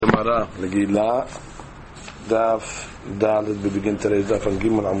Gemara, Megillah, Daf Dalit. We begin today's Daf on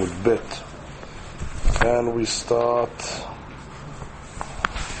Gimel Amud Bet, and we start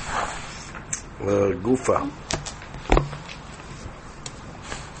Gufa.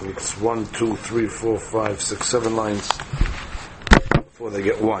 It's 1, 2, 3, 4, 5, 6, 7 lines before they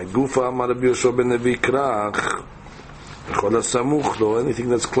get wide. Gufa Amar Rabbi Yoshua ben Levi Krach. Anything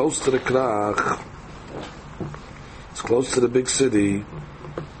that's close to the Krach, it's close to the big city.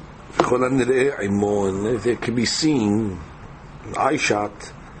 It can be seen, an eye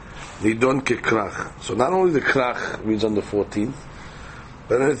shot. Nidon kekrach. So not only the krach means on the 14th,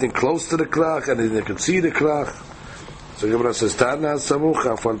 but anything close to the krach, and they can see the krach. So Gemara says, "Tana samuch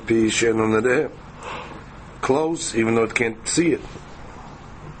afal pi she'enu nedeh." Close, even though it can't see it.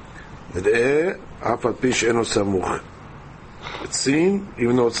 Nedeh afal pi she'enu samuch. It's seen,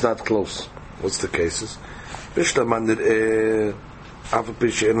 even though it's not close. What's the cases? Bishtaman nedeh. Right?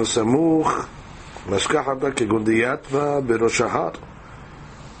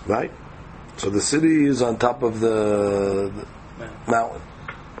 So the city is on top of the mountain.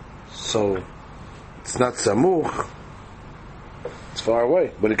 So it's not samuch, it's far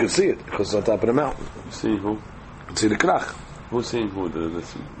away, but you can see it because it's on top of the mountain. See who? You can see the krach. Who's seeing who?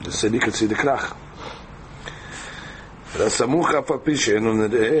 The city can see the krach.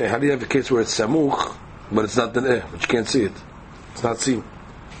 How do you have a case where it's samuch, but it's not the but you can't see it? It's not seen.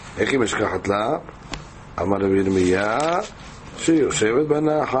 Shiur,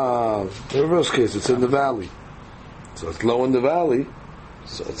 the reverse case, it's in the valley. So it's low in the valley,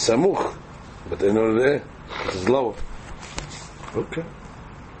 so it's samuch. But they know it is lower. Okay.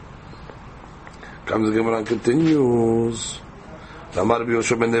 Comes the Gemara and continues. Amar Rabbi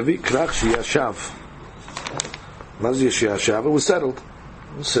Yoshua ben Levi, Krach sheyashav. Mazir sheyashav, it was settled.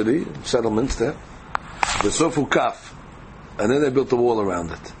 City, settlements there. Besofu kaf. And then they built a wall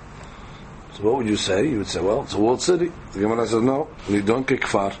around it. So what would you say? You would say, well, it's a walled city. The Gemara says, no, you don't get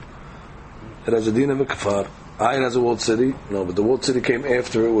kfar. It has a din of a kfar. It has a walled city. No, but the walled city came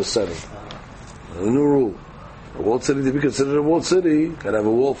after it was settled. A new rule. A walled city, to be considered a walled city, gotta have a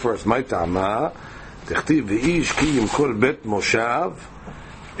wall first. My ta'ama, techtiv v'ish ki yimkor bet moshav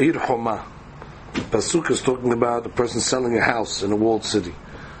ir homa. The pasuk is talking about a person selling a house in a walled city.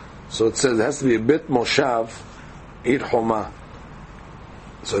 So it says, it has to be a bet moshav Ir Homa.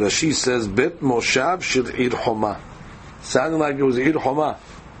 So Rashi says, Bet Moshav Shil Ir Homa. Sounding like it was Ir Homa.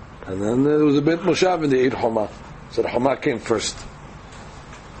 And then there was a Bet Moshav in the Ir Homa. So the Homa came first.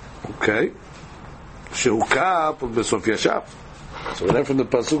 Okay. Sheukaf Besof Yashav. So then from the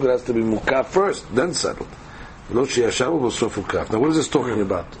Pasuk it has to be Mukaf first, then settled. Lo Sheyashav Besof Ukaf. Now what is this talking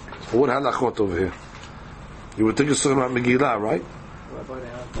about? What halachot over here? You would think it's talking about Megillah, right?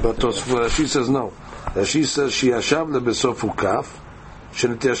 But Rashi says no. Rashi says שישב לבסוף הוקף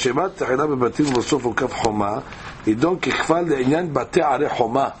שנתיישבה תחילה בבתים ובסוף הוקף חומה ידון ככפל לעניין בתי ערי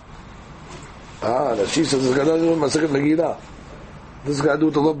חומה. Rashi says this guy doesn't do Masechet Megillah. This guy do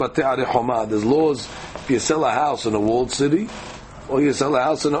it a lot bate ערי חומה. There's laws if you sell a house in a walled city or you sell a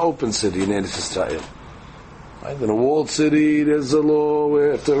house in an open city in Eretz Israel. Right? In a walled city there's a law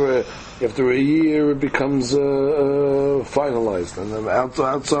where after a year it becomes finalized, and then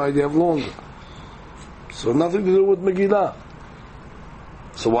outside you have longer. So nothing to do with Megillah.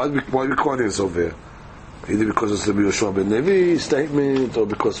 So why are we quoting this over here? Either because it's the Rabbi Yoshua ben Levi statement, or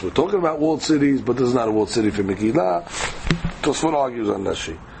because we're talking about walled cities, but this is not a walled city for Megillah. Tosfot argues on that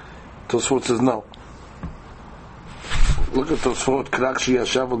sheet. Tosfot says no. Look at Tosfot. Krach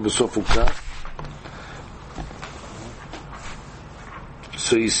sheyashav besof ukaf.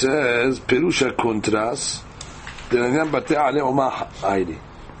 So he says, Perusha kontras, Denanyam Bate Ale Omah Aidi.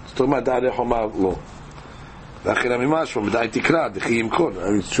 It's talking about Da'ale Omah law. V'achira mimashma, B'dai Tikra, D'chi Yimkor. I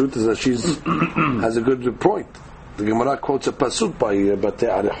mean, the truth is that she has a good point. The Gemara quotes a pasuk by Bate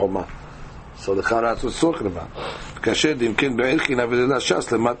Ale Omah. So the Charat was talking about. Kasher Dimkin Be'elchi Navidela Shas,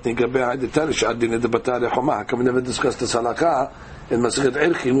 Lematni Gabe Aidi Tali, Sh'ad Din Ede Bate Ale Omah. How come we never discussed this halakha in Masechet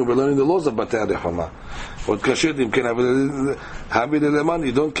Erchi? We were learning the laws of Bate Ale Omah. What Kasher Dimkin Habil Eleman,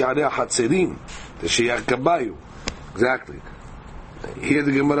 you don't carry a Hatzerim, the Sheyach Gabayu. Exactly. Here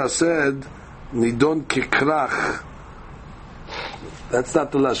the Gemara said, Nidon Kikrach. That's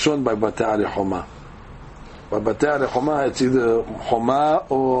not the Lashon by Bate Ale Homa. By Bate Ale Homa, it's either Homa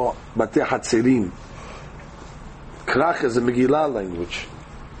or Bate Hatzerim. Krach is a Megillah language.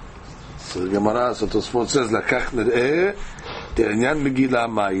 So the Gemara, so Tosfot says, Lakach Ner'eh, Te'enyan Megillah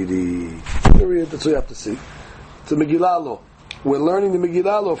Ma'iri. Period, that's what you have to see. It's a Megillah law. We're learning the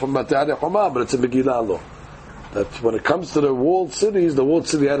Megillah law from Bate Ale Homa, but it's a Megillah law. That when it comes to the walled cities, the walled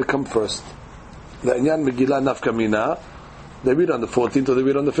city had to come first. The Inyan Megillah Nafkamina, they read on the 14th or they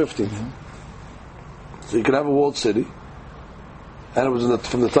read on the 15th. So you can have a walled city, and it was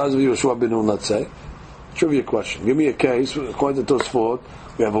from the times of Yoshua ben Nun, let's say. Trivia question. Give me a case, according to Tosfot,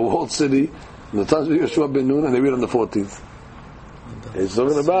 we have a walled city from the times of Yoshua ben Nun, and they read on the 14th. It's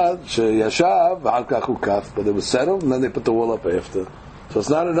talking about Yashav, but it was settled, and then they put the wall up after. So it's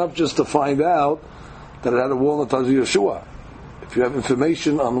not enough just to find out that it had a wall in the times of Yeshua. If you have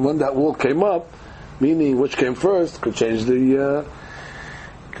information on when that wall came up, meaning which came first, could change the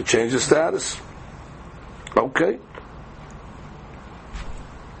status. Okay.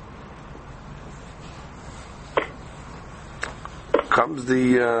 Comes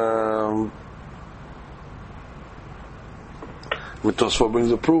the Tosfot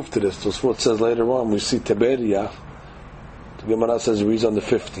brings a proof to this. Tosfot says later on, we see Tiberia. The Gemara says he reads on the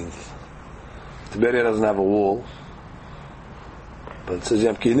 15th. Tiberia doesn't have a wall, but it says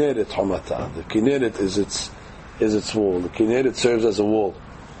Yam Kineret Homata. The Kineret is its wall. The Kineret serves as a wall,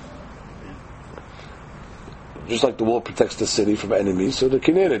 just like the wall protects the city from enemies. So the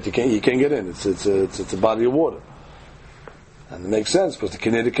Kineret, you can't get in. It's a body of water, and it makes sense because the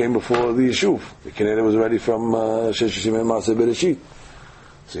Kineret came before the Yishuv. The Kineret was already from Sheshishim and Maaseh Bereshit.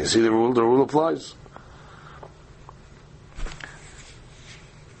 So you see the rule applies.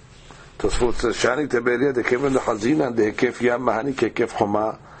 Tosfot says, Shani Tiberia, the Kevin the Hazina, and the Hekef Yam Mahani, Kekef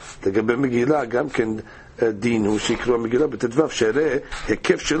Homa, the Gabe Megillah, Gam Ken Din, who Shikro Megillah, but Tedvav Shere,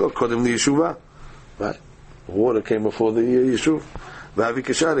 Hekef Shelo, Kodem the Yeshuva. Right? Water came before the Yeshuv. Vavi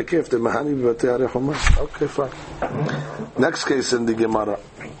Keshar, Hekef, the Mahani, Bate Homa. Okay, fine. Next case in the Gemara.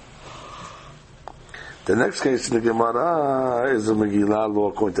 The next case in the Gemara is a Megillah law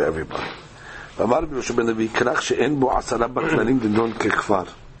according to everybody. Amar B'Yoshe ben Levi, Krach she'en bo 10 batlanim dindon kekfar.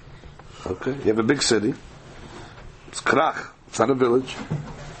 Okay, you have a big city. It's krach. It's not a village,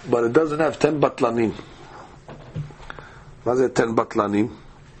 but it doesn't have 10 batlanim. What is it? 10 batlanim.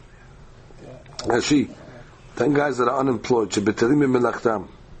 Actually, 10 guys that are unemployed. Shebetalim melachtam.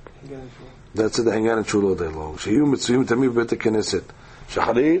 That's it. They hang out in shul all day long. Shiur mitzvim tamim b'beit knesset.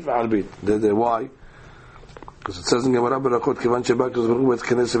 Shacharit v'arbit. Why? Because it says in Gemara Berakot, Kivan Shebak Yosberu beit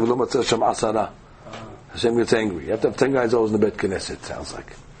knesset v'lo matzah sham asara. Hashem gets angry. You have to have 10 guys always in the beit knesset. Sounds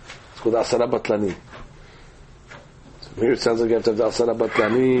like. Called Asara Batlanim. So here it sounds like you have to have the Asara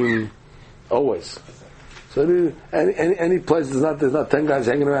Batlanim always. So any place there's not 10 guys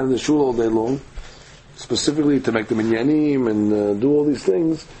hanging around in the shul all day long, specifically to make the minyanim and do all these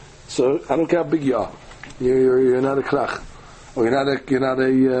things. So I don't care how big you are. You're not a krach, or you're not a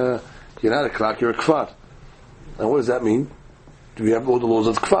krach. You're a kfar. And what does that mean? Do we have all the laws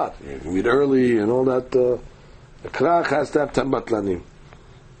of kfar? You can meet early and all that. The krach has to have 10 batlanim.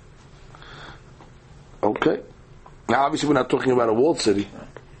 Okay. Now, obviously, we're not talking about a walled city.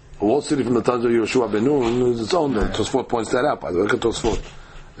 A walled city from the times of Yoshua ben Nun is its own. Tosfot points that out. By the way, look at Tosfot.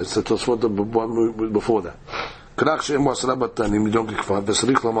 It's the Tosfot before that. Krach she'em wasra batanim midon kekfar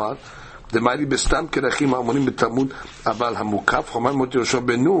v'srich lomar demari bestam kerachim ha'amonim b'talmud abal hamukaf choman mot Yoshua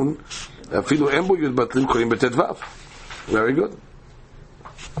ben Nun afilu em bo yud batlim korim b'tedvav. Very good.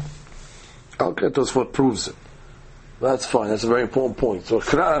 Okay, Tosfot proves it. That's fine. That's a very important point. So,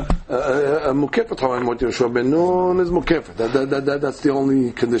 mukefet choman mot Yoshua ben Nun is mukefet. That's the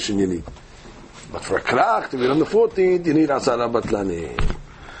only condition you need. But for a krach to be on the 14th, you need asara batlani.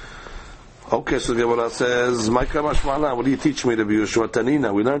 Okay, so the Gemara says, "Ma'ika mashma'ala." What do you teach me to be Yoshua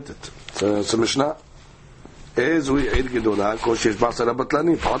Tanina? We learned it. It's a Mishnah. Ezui eir gedola kol sheyesh ba'asara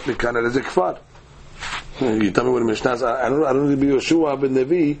batlanim. Pa'at mikan el eze kfar. You tell me what the Mishnah is. I don't need to be Yoshua ben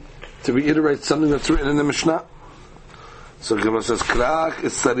Levi to reiterate something that's written in the Mishnah. So the Gemara says, "Krach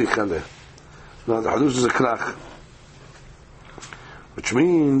is tzarich aleh." Now the Hadush is a krach, which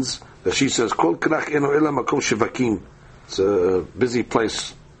means that she says, "Kol krach eno ela makom shevakim." It's a busy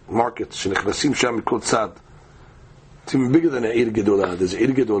place, market. Shenichnasim sham mikol tzad. It's even bigger than a ir gedolah. There's a ir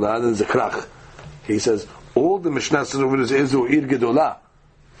gedolah and there's a krach. He says all the Mishnah says over this is ir gedolah.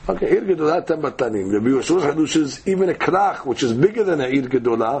 Okay, ir gedolah ten batanim. Rabbi Yoshua's Hadush is even a krach, which is bigger than a ir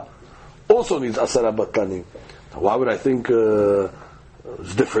gedolah, also needs asara batanim. Why would I think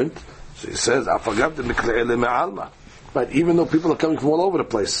it's different? So he says, but even though people are coming from all over the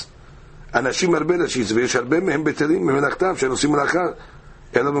place,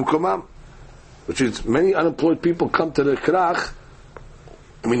 which is many unemployed people come to the krach,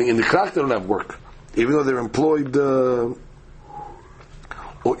 meaning in the krach they don't have work, even though they're employed, they're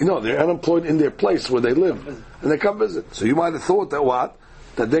unemployed in their place where they live, and they come visit. So you might have thought that what?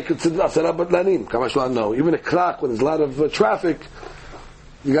 That they consider asara batlanim. Kamashlan, no. Even a krach, when there's a lot of traffic,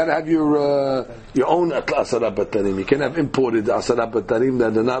 you got to have your own asara batlanim. You can't have imported asara batlanim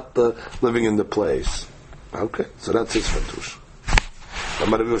that they're not living in the place. Okay, so that's his Hadush.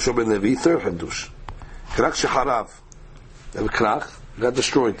 Amar Rabbi Yoshua ben Levi, third Hadush. Krach sheharav. The Krach got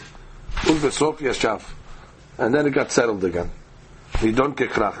destroyed. Ulbesok yashav. And then it got settled again. We don't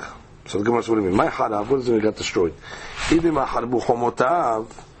get Krach. So the Gemara says, what do you mean? My harav, what does it mean it got destroyed? If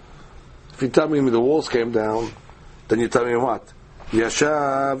you tell me the walls came down, then you tell me what?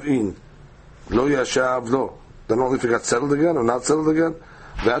 Yashav in. Lo yashav lo. Then only if it got settled again or not settled again?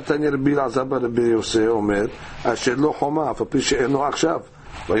 ועתניא רבי אלעזר ברבי יוסי אומר אשר לא חומה אף על פי שאין לו עכשיו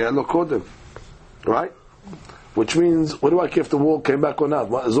והיה לו קודם. Right? Which means, what do I care if the wall came back or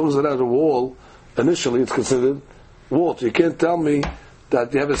not? As long as it had a wall, initially it's considered wall. So you can't tell me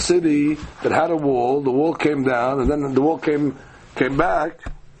that you have a city that had a wall, the wall came down, and then the wall came back.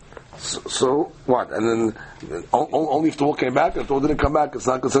 So what? And then only if the wall came back, if the wall didn't come back, it's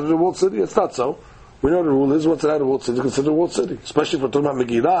not considered a walled city. It's not so. We know the rule is once it had a walled city, it's considered a walled city. Especially if we're talking about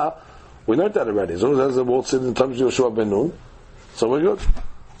Megillah, we learned that already. As long as it has a walled city in terms of Yoshua ben Nun, so we're good.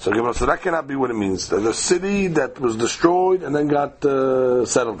 So that cannot be what it means. There's a city that was destroyed and then got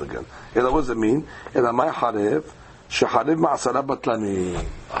settled again. What does it mean? That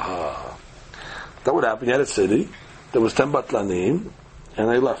would happen. You had a city, there was 10 batlanim, and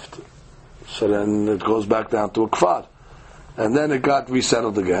they left. So then it goes back down to a kfar. And then it got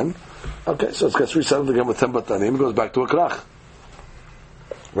resettled again. Okay, so it gets resettled again with 10 batlanim, it goes back to a krach.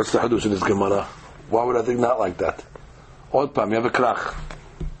 What's the hadush in this Gemara? Why would I think not like that? Old Pam, you have a krach.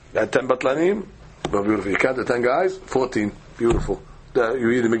 You had 10 batlanim, well, beautiful. You count the 10 guys, 14. Beautiful. You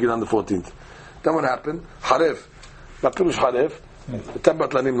read the Megillah on the 14th. Then what happened? Harif. Mapirush Harif. The 10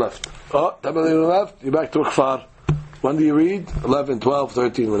 batlanim left. 10 batlanim left, you're back to a kfar. When do you read? 11, 12,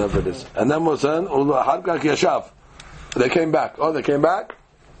 13, whatever it is. And then what's then? Harkak Yashav. They came back. They came back?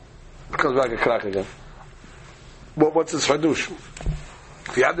 It comes back a crack again. What's this hadush?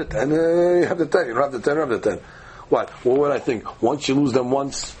 If you have the 10, you have the 10. You don't have the 10, you have the 10. What? What would I think? Once you lose them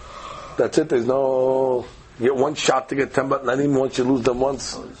once, that's it. There's no... You get one shot to get 10 batlanim. Once you lose them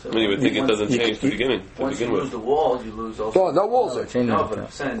once... I mean, you would think it doesn't change to begin with. Once you lose the walls, you lose also... No walls. No, but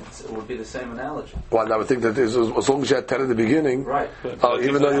I'm saying it would be the same analogy. Well, I would think that as long as you had 10 at the beginning... Right.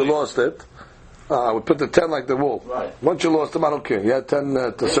 Even though you lost it... I would put the 10 like the wall. Right. Once you lost them, I don't care. You had 10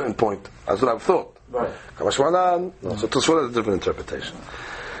 to a certain point. That's what I've thought. Right. So Tosfot has a different interpretation.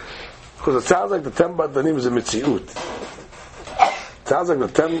 Because it sounds like the 10 batlanim is a mitziut. It sounds like the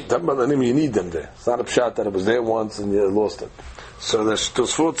 10 batlanim, you need them there. It's not a pshat that it was there once and you lost it. So the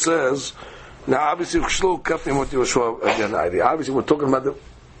Tosfot says, now obviously, obviously we're talking about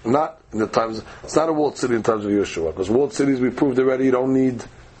not in the times, it's not a walled city in times of Yeshua. Because walled cities we proved already you don't need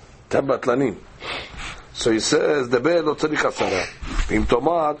 10 batlanim. So he says, דבר לא צריך 10. אם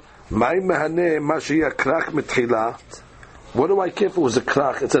תאמר, מה אם מהנה מה שיהיה krach מתחילה? What do I care if it was a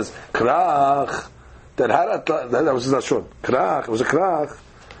krach? It says, krach, that was his lashon. Krach, it was a krach.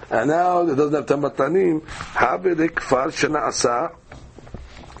 And now it doesn't have 10 batlanim. Have the kfar שנעשה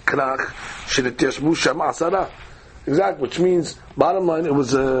krach, שנתיישבו שם 10. Exactly, which means, bottom line, it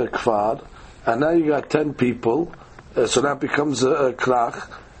was a kfar, and now you got 10 people, so that becomes a krach.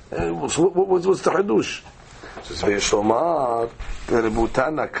 What's the hadush? Says Ve'eshomar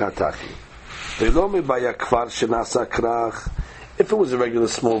Ve'rebutana Katachi Ve'lo mibaya kfar shenasa krach. If it was a regular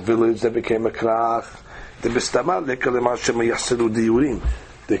small village that became a krach, the bistamar lekalema shema yachseru diurim.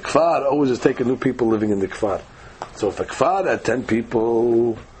 The kfar always is taking new people living in the kfar. So if a kfar had 10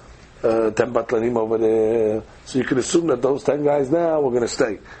 people, 10 batlanim over there, so you can assume that those 10 guys now were going to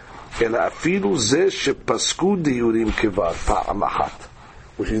stay. Ela afilu zeh shepasku diurim kivar pa'am achat.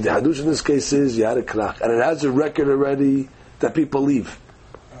 Which means the hadush in this case is you had a krach, and it has a record already that people leave.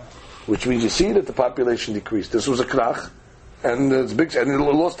 Which means you see that the population decreased. This was a krach, and it's big, and it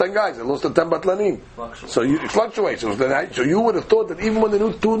lost 10 guys. It lost the 10 batlanim. So it fluctuates. So you would have thought that even when the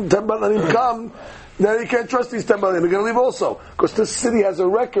new 10 batlanim come, now you can't trust these 10 batlanim. They're going to leave also, because this city has a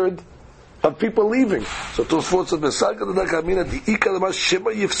record of people leaving. So Tosfot says,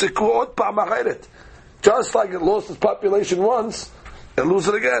 just like it lost its population once, and lose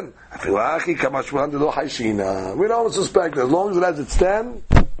it again. We don't suspect. As long as it has its 10,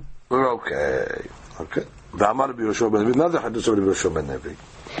 we're okay. Okay. Another hadith of Rabbi Yoshua ben Levi.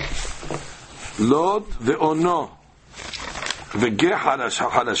 Lod ve'ono ve'geh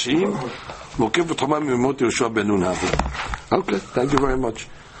hadashim mokif v'tomam mimot Yoshua ben Nun havi. Okay. Thank you very much.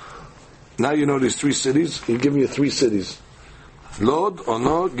 Now you know these 3 cities. He give me 3 cities. Lod,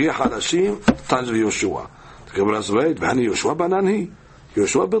 Ono, Geh hadashim, times of Yoshua. The Gemara says, wait, v'hani Yoshua bananhi.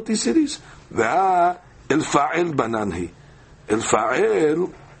 Yoshua built these cities. V'ha el-fa'il bananhi.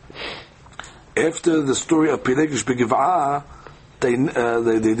 El-fa'il, after the story of Pilegish Begiv'ah,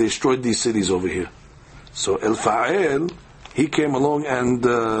 they destroyed these cities over here. So El Fa'el, he came along and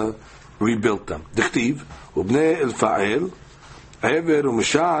rebuilt them. Dichtiv, Ubnei El Fa'el, Ever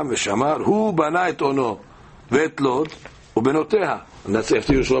Umisham Vishamar, Hu Bana et Ono, Vet Lod, Ubenoteha. And that's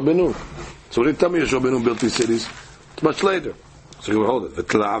after Yoshua ben Nun. So they tell me Yoshua ben Nun built these cities. It's much later. So you hold it.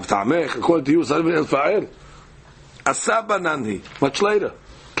 V'tlav Ta'amech, according to you, Salvin El Fa'el. Asa Bananhi, much later.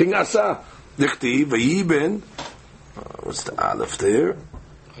 King Asa. Dichtiv, Vayiben, what's the Aleph there?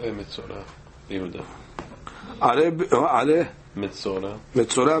 Mitzorah, Yehuda. Ale Mitzorah.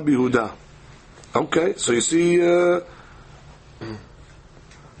 Mitzorah Bihuda. Okay, so you see, we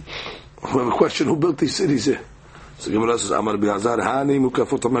have a question: who built these cities here? So Gemara says, "Amar Bi'azar Hani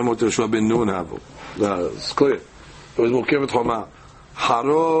Mukafot Hamemot Yoshua ben Nun Havu." It's clear. It was Mukafot Hama.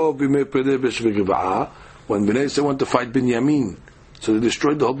 Haro b'mei Pedeh b'shvegivah. When Bnei Yisrael went to fight Binyamin, so they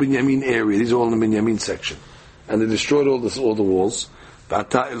destroyed the whole Binyamin area. These are all in the Binyamin section, and they destroyed all the walls.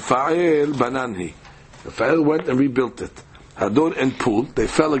 V'ata El Fa'el Bananhi. The Fa'el went and rebuilt it. Hador and Pul, they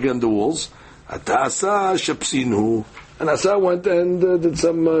fell again the walls. Ata Asa Shapsinu, and Asa went and did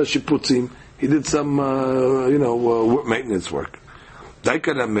some shiputzim. He did some, maintenance work.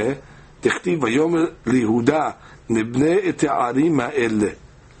 Daikarame, Tichtiv Vayom Lihuda Nibne et Ha'arim Ha'ele.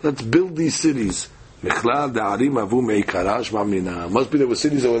 Let's build these cities. Michlal Da'arim Avu Meikarash Mamina. Must be there were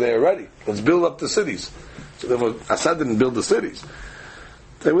cities over there already. Let's build up the cities. So Asa didn't build the cities.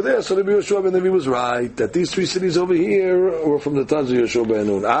 They were there, so the Yoshua ben Levi was right, that these three cities over here were from the times of Yoshua ben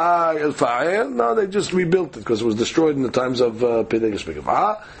Nun. El Fa'el, no, they just rebuilt it, because it was destroyed in the times of Pedeh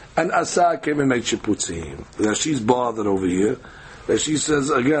Shvegivah. And Asa came and made Shiputzim. Now she's bothered over here. And she says,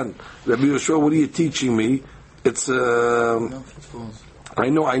 again, Rabbi Yoshua, what are you teaching me? It's, I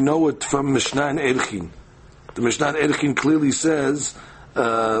know it from Mishnah and Erchin. The Mishnah and Erchin clearly says,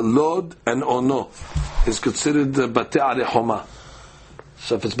 Lod and Ono is considered Batei Arehoma.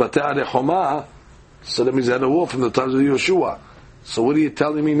 So if it's Batei Arehoma, so that means they had a war from the times of Yoshua. So what are you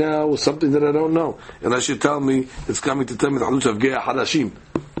telling me now? Something that I don't know. Unless you tell me, it's coming to tell me the halus of Ge'ah Hadashim.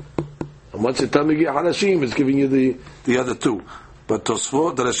 And once you tell me Ge'ah Hadashim, it's giving you the other two. But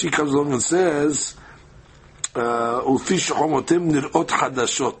Tosfot, the Rashi comes along and says, Ufi shechomotim nirot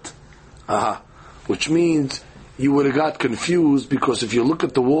hadashot. Aha. Which means you would have got confused, because if you look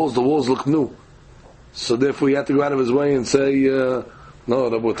at the walls look new. So therefore you have to go out of his way and say, no,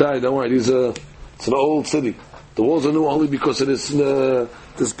 Rabotai, don't worry, it's an old city. The walls are new only because of this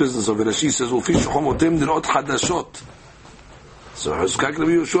business of it. As she says, "Ufi shechomotim nirot hadashot." So Hizkak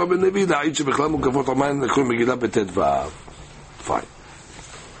Rabbi Yoshua ben Levi da'id shebechlal mukafot hamayim nekru Megillah betet vav. Fine.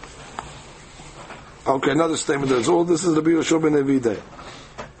 Okay, another statement. That's all. This is Rabbi Yoshua ben Levi day.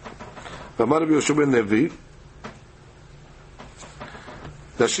 Amar Rabbi Yoshua ben Levi,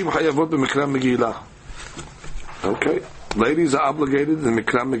 Nashim hayavot b'mikra Megillah. Okay, ladies are obligated in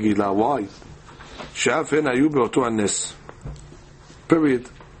mikra Megillah. Why? Sha'afen hayu be'oto hanes. Period.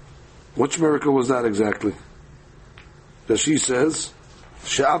 Which miracle was that exactly? Rashi says,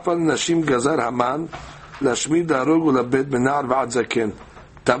 Sha'afal nashim gazar haman lashmid darug ulabed benar v'ad zaken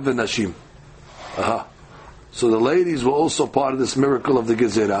tam v'nashim. Aha. So the ladies were also part of this miracle of the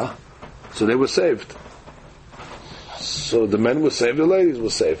gezerah, so they were saved. So the men were saved, the ladies were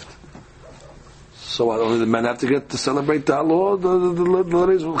saved. So what, only the men have to get to celebrate the law? The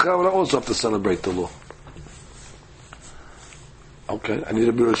ladies will also have to celebrate the law. Okay, I need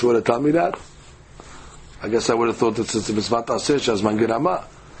a Rabbi Yoshua to tell me that. I guess I would have thought that since the mitzvah aseh shazman gerama,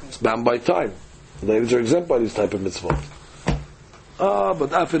 it's bound by time. The ladies are exempt by these type of mitzvot.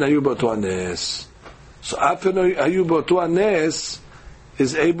 But afin hayu b'oto hanes. So afin hayu b'oto hanes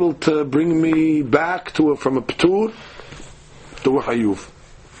is able to bring me back from a ptur to a hayuv.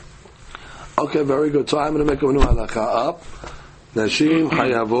 Okay, very good. So I'm going to make a new halakha up. Nashim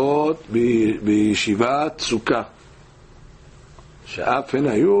hayavot b'yeshivat sukkah. She'afin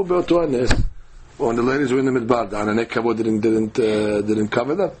hayu b'oto hanes. When the ladies were in the midbar, the Ananek Kavod didn't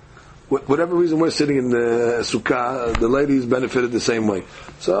cover them. Whatever reason we're sitting in the sukkah, the ladies benefited the same way.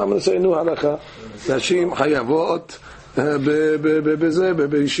 So I'm going to say new halakha. Nashim hayavot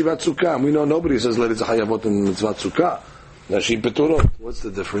b'yeshivat sukkah. We know nobody says ladies are hayavot in mitzvat sukkah. Nashim peturot. What's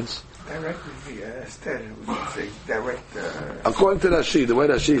the difference? According to Rashi, the way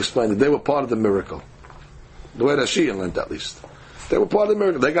Rashi explained it, they were part of the miracle. The way Rashi learned, at least. They were part of the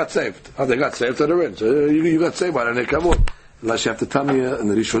miracle. They got saved. They got saved, so they're in. So you got saved by the Nekavot. Unless you have to tell me, in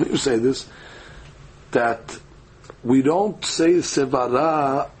the Rishon, you say this, that we don't say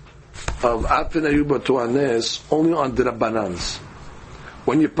Sevara of Afin Hayu b'oto hanes only on the Rabbanans.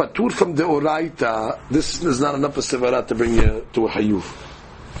 When you patur from the Oraita, this is not enough of Sevara to bring you to a Hayuv.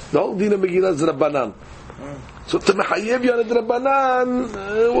 The whole Dina Megillah is Rabbanan. So to Mechayev you on the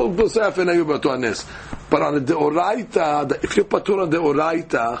Rabbanan, we'll say Afin Hayu b'oto hanes. But on the deoraita, if you're patur on the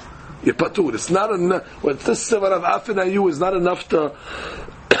deoraita, you're patur. It's not enough. Well, this sevar of afinayu is not enough to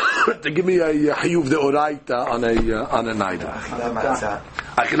give me a hayuv deoraita on a night.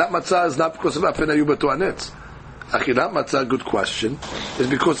 Achilat matzah is not because of afinayu b'toanetz. Achilat matzah, good question, is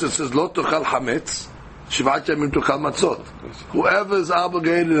because it says lo tochal hametz. Shivat yamim tochal matzot. Whoever is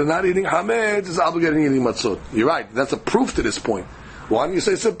obligated and not eating hametz is obligated to eating matzot. You're right. That's a proof to this point. Why don't you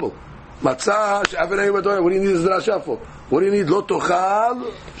say simple? Matzah, what do you need this drasha for? What do you need? Lo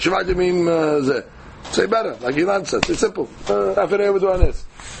tochal, shivat yamim zeh. Say better, like Ilan said. Say simple.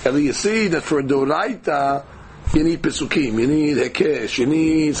 And you see that for a doraita, you need pesukim, you need hekesh, you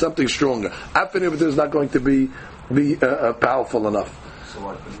need something stronger. After is not going to be powerful enough. So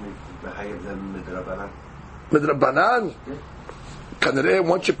what can we behave them midrabanan? Midrabanan? Kanere,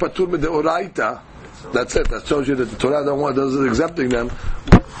 once you patur midoraita, that's it. That shows you that the Torah doesn't exempting them.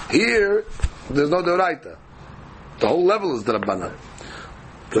 Here, there's no doraita. The whole level is drabanan.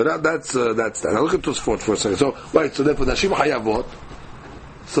 So that's that. Now look at Tosfot for a second. So right, so therefore Nashim Hayavot.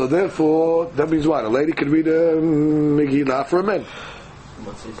 So therefore that means what? A lady could read a Megillah for a man.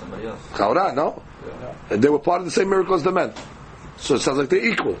 Chaura, no? And they were part of the same miracle as the men. So it sounds like they're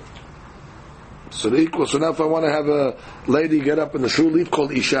equal. So they're equal. So now if I want to have a lady get up in the shul, leave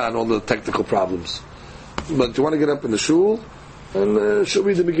called Isha and all the technical problems. But you want to get up in the shul and she'll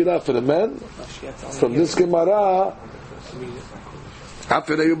read the Megillah for the men. From this Gemara.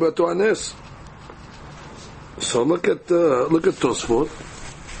 So look at Tosfot.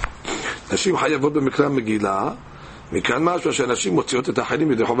 נשים חייבות במקרא מגילה, מכאן משהו שאנשים מוציאות את החיילים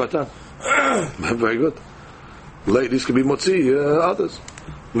מידי חובתן. Very good. Ladies can be מוציא others.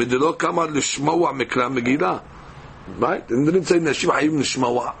 מדלא כמה לשמוע מקרא מגילה. Right? And they didn't say נשים חייבים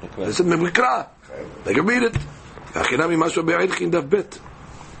לשמוע. They said מקרא. They can read it. הכינה ממשהו בערכין דף ב'.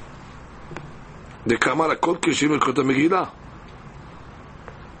 דקאמר הכל כשרים לקרוא את המגילה.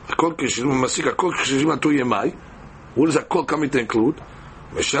 הכל כשרים, מסיק הכל כשרים עטו ימי. What does הכל come to include?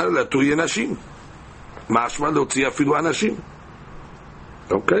 משל לעטוי נשים. משמע להוציא אפילו אנשים.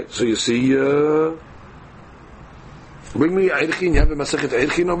 Okay, so you see, bring me Eirchin. You have a Masechet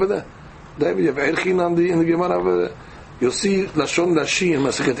Eirchin over there? David, you have Eirchin in the Gemara over there? You'll see Lashon Nashi in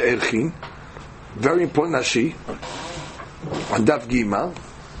Masechet Eirchin. Very important Nashi. On Daf Gimal.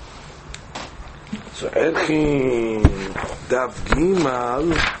 So Eirchin, Daf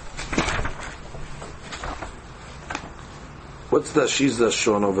Gimal. What's Rashi's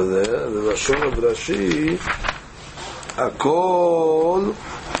Lashon over there? The Lashon of Rashi,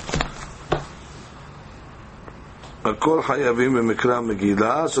 Akol Hayavim Mikra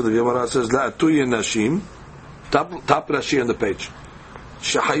Megillah. So the Gemara says, La'atuy Nashim. Top Rashi on the page.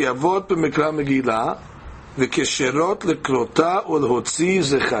 Shahayavot Mikra Megillah. V'kesherot lekrota ulhotzi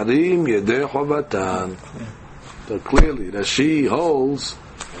zecharim yedei chovatan. So clearly, Rashi holds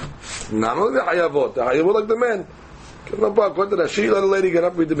not only the Hayavot like the men. No problem. Let a lady get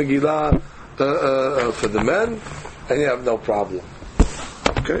up with the Megillah for the men, and you have no problem.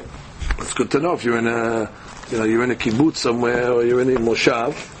 Okay, it's good to know if you're in a, you're in a kibbutz somewhere or you're in a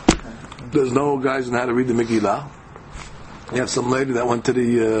moshav. There's no guys who know how to read the Megillah. You have some lady that went to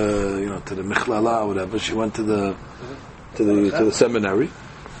the, to the Michlala or whatever. She went to the seminary.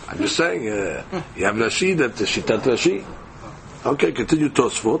 I'm just saying, you have Rashi that Shitat Rashi. Okay, continue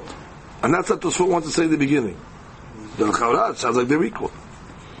Tosfot, and that's what Tosfot wants to say in the beginning. The Chaurat sounds like they're equal.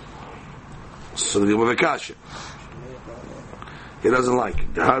 So the Gemara Kasha. He doesn't like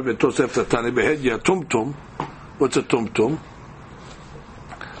it. The Harvey Tosef Tatani Behedya Tumtum. What's a Tumtum?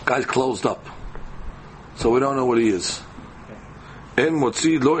 Guy's closed up. So we don't know what he is. En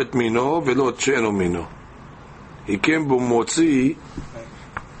Motzi lo et mino velo et she'eno mino. He came from Motzi,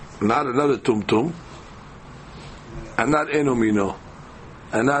 not another Tumtum, and not eno mino.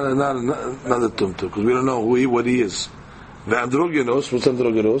 And not another tumtum, because we don't know what he is. The androgynos, what's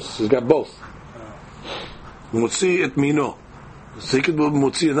androgynos? He's got both. Mutzi et mino. So he could be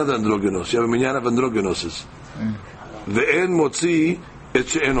mutzi another androgynos. You have a minyan of androgynoses. The en mutzi et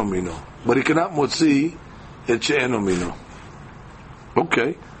she'eno mino. But he cannot mutzi et she'eno mino.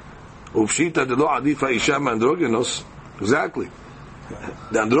 Okay. Uvshita de lo adifa isha androgynos. Exactly.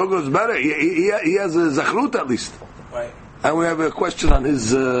 The androgynos is better. He has a zachrut at least. Right. And we have a question on his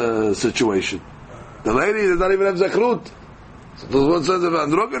situation. The lady does not even have Zachrut. So the one says if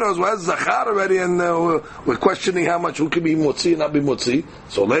Androgynos has Zachar already, and we're questioning how much who can be Motzi and not be Motzi.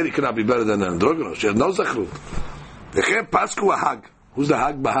 So a lady cannot be better than Androgynos. She has no Zachrut. V'chem pasku ha'hag. Who's the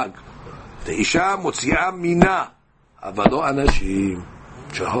hag b'hag? The Isha Motzi'ah mina. Avalo anashim.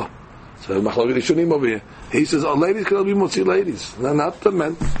 So machlokes rishonim over here. He says, ladies can be Motzi ladies. Not the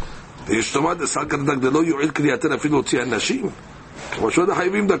men. ישתמע דסל כדק דלא יועיל קריאתן אפילו הוציאה נשים. כמו שעוד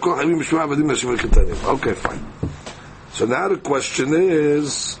החייבים דקו חייבים משמע עבדים נשים וקטנים. Okay, fine. So now the question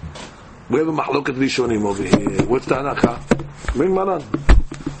is, we have a mahloket rishonim over here. What's the halakha? Bring maran.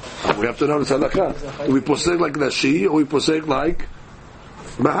 We have to know the halakha. Do we posek like Nashi or we posek like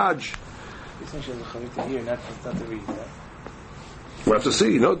Bahaj? We have to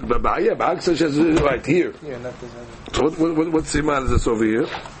see, you know. Bahaj says right here. So what siman is this over here?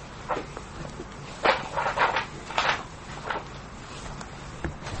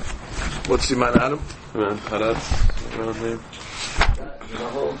 What's siman, Adam? The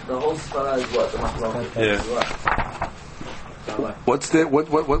whole spara is what? The machlokes. Yeah. What's the what's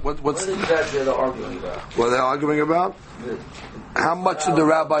What is that they're arguing about? what they're arguing about? How much did the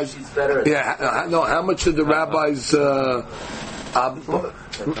rabbis? How much did the rabbis?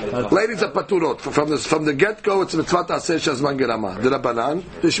 Ladies are paturot from the get go. It's mitzvah aseh shazman gerama. The rabbanan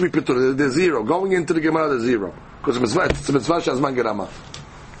they should be paturot. They're zero going into the Gemara. They're zero because it's a mitzvah shazman gerama.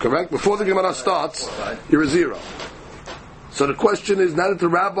 Correct. Before the Gemara starts, you're a zero. So the question is, now that the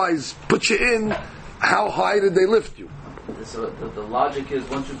rabbis put you in, how high did they lift you? So the logic is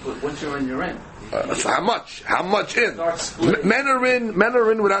once you're in, you're in. So how much? How much in? Men are in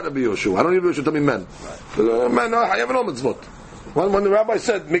without a Biyoshu. I don't even should tell me men. Men are hayav no mitzvot. When the rabbi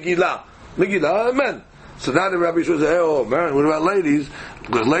said Megillah, men. So now the rabbi should say, oh man, what about ladies?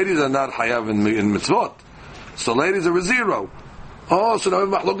 Because ladies are not hayav in mitzvot. So ladies are a zero. Oh, so now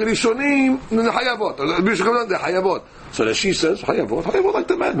mahloket rishonim, the hayavot. The hayavot. So that she says hayavot like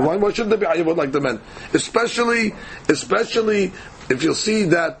the men. Why shouldn't there be hayavot like the men? Especially if you'll see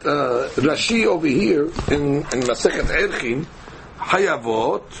that Rashi over here in Masechet Erchin,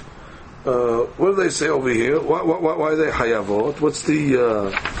 hayavot. What do they say over here? Why are they hayavot?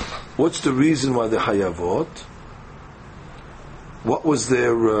 What's the reason why they're hayavot? What was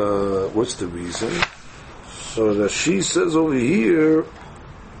their? What's the reason? So that she says over here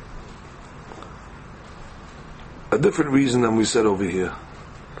a different reason than we said over here.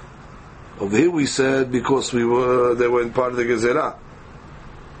 Over here we said because they were in part of the Gezerah.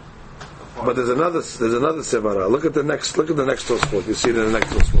 But there's another sevara. Look at the next tosfot. You see it in the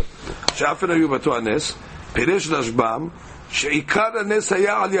next tosfot. She'afen hayu batu anes piresh Rashbam she'ikar anes haya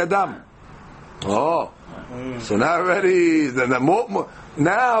al yadam. Oh, so now already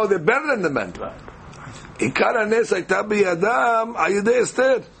now they're better than the men. Ikar anes hayta biyadam ayidei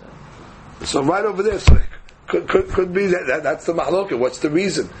Esther. So right over there, so could be that's the mahloket. What's the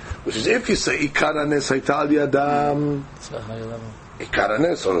reason? Which is if you say ikar anes hayta al yadam, ikar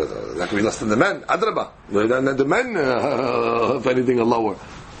anes, so that could be less than the men. Adraba, the men, if anything, are lower.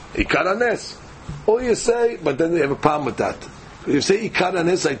 Ikar anes, or you say, but then you have a problem with that. If you say ikar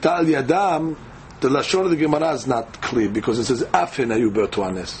anes hayta al yadam, the lashon of the Gemara is not clear because it says afin hayu be'oto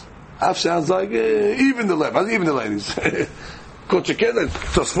anes. Af sounds like even the ladies.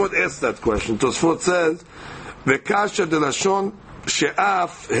 Tosfot asked that question. Tosfot says, "V'kasha de lashon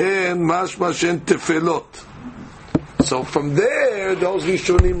she'af hen mashma shen tefelot." So from there, those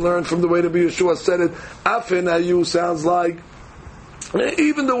Rishonim learned from the way Rabbi Yeshua said it. Af hen hayu sounds like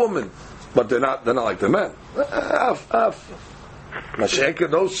even the woman, but they're not like the men. Af.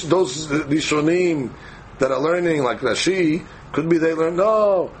 Masha'ika, those Rishonim that are learning like Rashi, could be they learn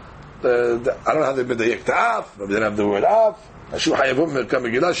no. I don't know how they've been the Yekta Af, maybe they don't have the word Af. Ashu Hayavum Merkam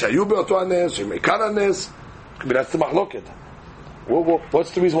Megillah, Shayu Be'oto Anes, Shemekar Anes. Could be that's the Mahloket. What's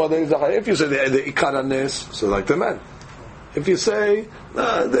the reason why they are? If you say they're Ikar Anes, so like the men. If you say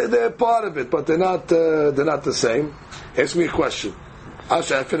they're part of it, but they're not the same. Ask me a question.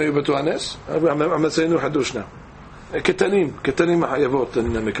 Asha Shayu Be'oto Anes. I'm saying no Hadush now. Ketanim Hayavot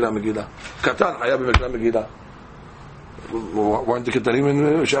in Mikra Megillah. Katan Hayav in Mikra Megillah. Weren't the Ketanim in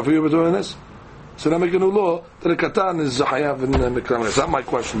Shafiyu b'Torah Nes? So now making a law that the Katan is Hayav in Mikra. That's not my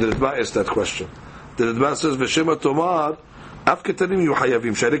question. The Ritba asked that question. The Ritba says V'Shema Tomar Af Ketanim yu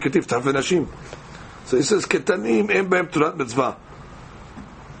Hayavim Shari Ketiv Taf Nashim. So he says Ketanim Em Be'em Turat Mitzvah.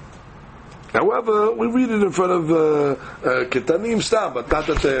 However, we read it in front of Ketanim Stam, but not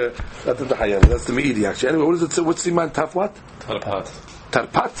at the Hayav. That's the Me'idi actually. Anyway, what does it say? What's the man Taf what?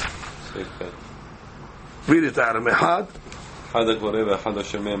 Tarpat. read it out of אחד אחד הקורא ואחד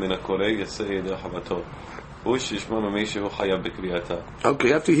השומע מן הקורא יעשה ידי חבטו הוא שישמע ממישהו חייב בקריאתה. Okay,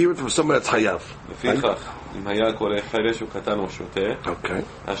 you have to hear it from someone that's חייב. לפיכך, אם היה הקורא חירש או קטן או שוטה,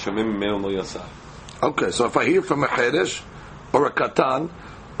 השומע ממנו לא יסע. Okay, so if I hear from a חירש or a קטן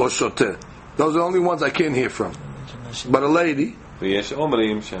or שוטה, those are the only ones I can't hear from. But a lady, ויש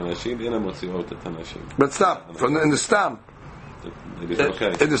אומרים שהנשים אינן מוציאות את הנשים. But stop, in the stam.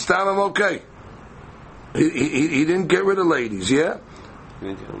 Okay. In the stam I'm okay. He didn't get rid of ladies, yeah?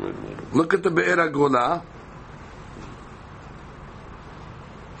 Look at the Be'er HaGola.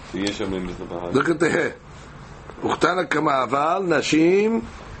 Look at the He. Uchtana kama aval nashim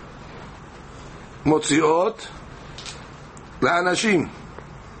motziot la'anashim.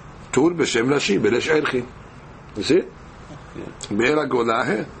 Tur b'shem nashim b'resh erchi. You see? Be'er HaGola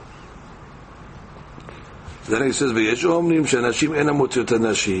He. Then he says, v'yesh omrim shenashim ena motziot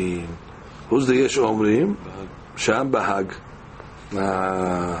hanashim. Who's the yesh omrim? Sham bahag.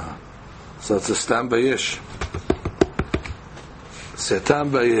 So it's a stam bayesh.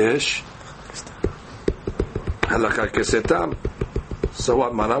 Setam bayesh. Halakha kesetam. So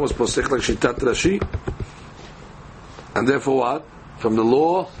what? Mana was posek like shitat Rashi. And therefore what? From the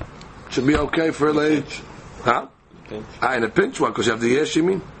law, it should be okay for a lady. Huh? In a pinch one, because you have the yesh, you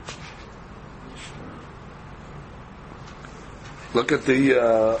mean? Look at the,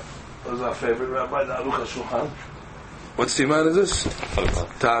 what's our favorite rabbi, the Aruch HaShulchan. What siman is this?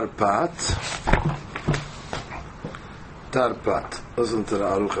 Tarpat. Tarpat. Listen to the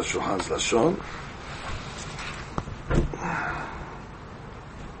Aruch HaShulchan's Lashon.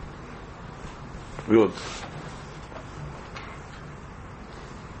 Good.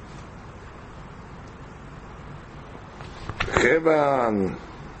 כיוון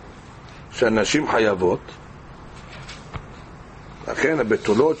שהנשים חייבות, לכן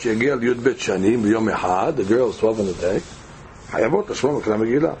הבתולות שיגיע לי"ב שנים ביום אחד, the girls 12 in a day, חייבות לשמוע מקרא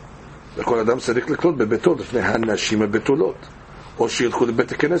מגילה. וכל אדם צריך לקלוט בביתו לפני הנשים הבתולות, או שילכו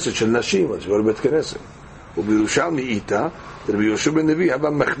לבית הכנסת של נשים, אז יבואו לבית הכנסת. ובירושלמי איתה, רבי יהושע בן לוי היה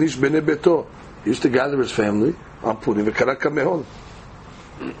מכניס בני ביתו. He used to gather his family on פורים וקרא כמהון.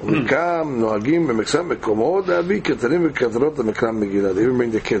 ומכאן נוהגים במקסם מקומות להביא קטנים וקטנות למקרא מגילה. They even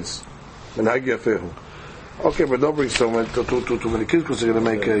bring the kids. מנהג יפה הוא. Okay, but don't bring so many kids because they're going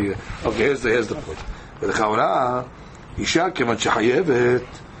to make a... Okay, here's the point. ולכאורה, אישה כיוון שחייבת,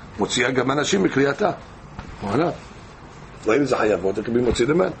 מוציאה גם אנשים מקריאתה. וואלה. Ladies זה חייבות, זה כבי מוציא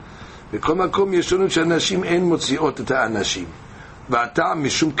למן. בכל מקום יש לנו שאנשים אין מוציאות את האנשים. והטעם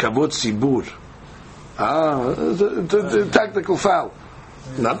משום כבוד ציבור. זה tactical foul.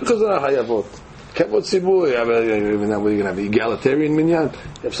 Not because they're not חייבות. כבוד ציבור, what are you going to have? Egalitarian minyan?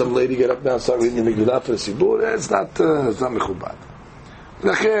 Have some lady get up now and start reading the Megillah for the ציבור? It's not מכובד.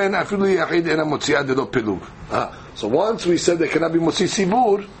 לכן, אפילו יחיד אינה מוציאה דלא פילוג. So once we said there cannot be מוציא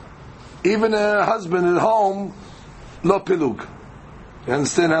ציבור, even a husband at home, לא פילוג. You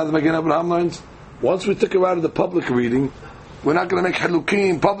understand how the Magen Abraham learns? Once we took her out of the public reading, we're not going to make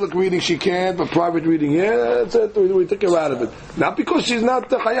halukim. Public reading she can't, but private reading, yeah, that's it. We took her out of it. Not because she's not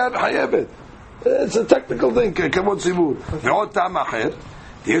חייבת. It's a technical thing, כבוד ציבור. ועוד טעם אחר,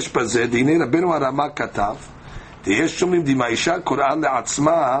 יש בזה, דהנה רבנו הרמה כתב, יש שומעים דימה אישה קוראה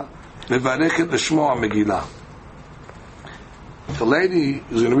לעצמה מברכת לשמוע מגילה. The lady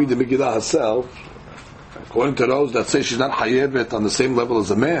is going to read the Megillah herself, according to those that say she's not chayevet on the same level as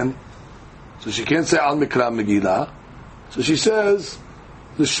a man, so she can't say al mikra Megillah, so she says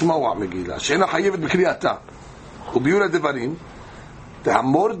לשמוע מגילה, שאינה חייבת בקריאתה. וביור הדברים,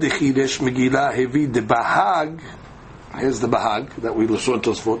 והמור דחידש מגילה הביא דבהג, here's the בהג, that we saw in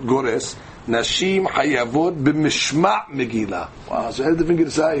Tosfot, גורס, נשים חייבות במשמע מגילה. Wow, so that's the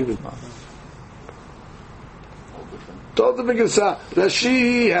גרסה even. told the גרסה,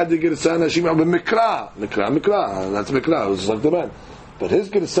 Rashi had the גרסה, נשים במקרא, מקרא, that's מקרא, it was like the man. But his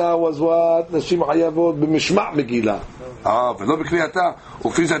גרסה was what? נשים חייבות במשמע מגילה. ולא בקריאתה,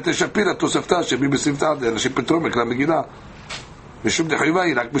 לפי זה תשפיל התוספתה שבי בספתה, נשים פתרו מקרא מגילה. משום דחיובה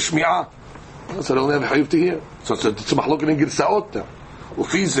היא רק בשמיעה. So don't have חיוב תהיה. So it's מחלוקת עם גרסאות.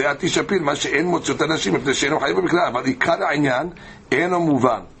 לפי זה תשפיל מה שאין מוצאות אנשים, מפני שאינו חייב במקרא, אבל עיקר העניין אינו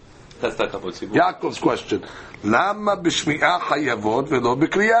מובן. יעקוב's question. למה בשמיעה חייבות ולא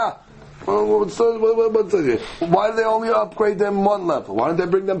בקריאה? Why do they only upgrade them one level? Why don't they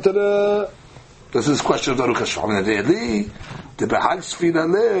bring them to the... This is a question of the Aruch HaShulchan. The בהג ספירה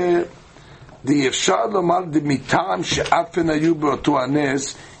לה, די אפשר לומר מטעם שאפן היו באותו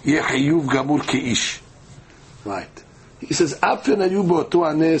הנס יהיה חיוב גמור כאיש. Right. He says, אפן היו באותו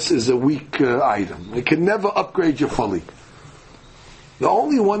הנס is a weak item. It can never upgrade you fully. The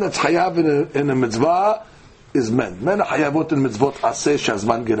only one that's chayav in a mitzvah is men. Men are chayavot in mitzvot aseh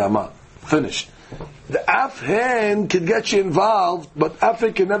shazman gerama. Finished. The afhen can get you involved, but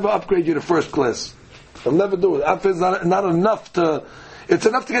afhen can never upgrade you to first class. They'll never do it. Afhen is not enough to... It's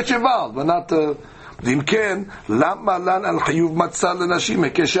enough to get you involved, but not to... אם כן, למה לן על חיוב מצה לנשים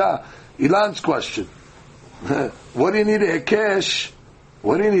הקשה? Ilan's question. What do you need a hekesh?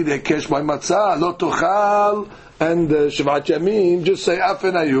 What do you need a hekesh by matzah? Lo tochal and Shvat Yamim, just say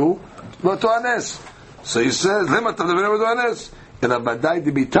afen hayu, lo to anes. So he says, lema tav devei lo to anes. אלא ודאי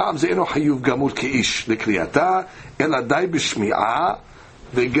דביתם זה אינו חיוב גמור כאיש לקריאתה, אלא די בשמיעה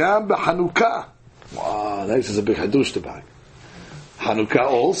וגם בחנוכה. Wow, this is a big hadush to buy. Hanukkah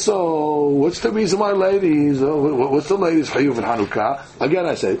also, what's the reason why ladies, what's the ladies chayuv in Hanukkah? Again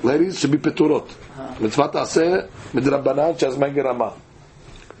I say, ladies should be peturot. Mitzvah ta'aseh, midrabanan, shaz mengerama.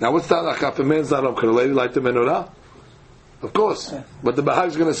 Now what's the halakha for men's haram? Can a lady light the menorah? Of course. But the Bahag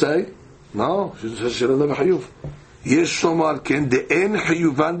is going to say, no, she doesn't have a chayuv. Yesh lomar ken, de'en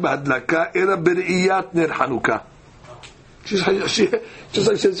chayuvan b'hadlaka, ela b're'iyat ner Hanukkah. Just like she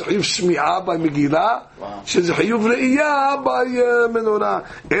says chiyuv shmi'ah by Megillah, she says chiyuv re'iyah by menorah.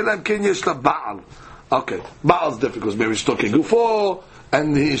 Elam ken yesh la ba'al. Okay, ba'al's different because maybe she's talking gufo,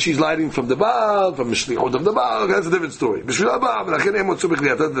 and she's lighting from the ba'al, from mishlichot of the ba'al. Okay, that's a different story. B'shvil ha'ba'al, v'lachen em otzu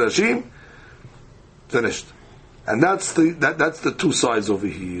b'kriyat ha'nashim. Finished. And that's the two sides over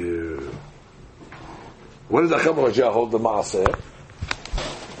here. What does Acham Rajah hold the ma'aseh?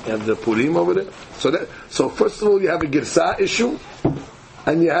 And the Purim over there. So first of all, you have a Girsa issue,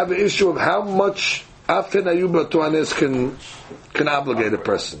 and you have an issue of how much Afen Ayuba Tuanes can obligate a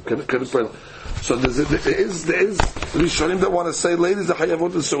person. So there is Rishonim that want to say, ladies, the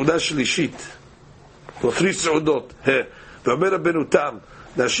Hayavot is Seudah Shlishit. For 3 Seudot. V'omer Rabbeinu Tam,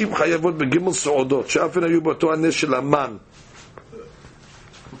 Nashim Hayavot begimel Seudot, she'Afen Ayuba Tuanes shel Aman.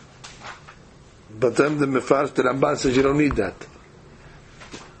 But then the Mefarsh, the Ramban says you don't need that.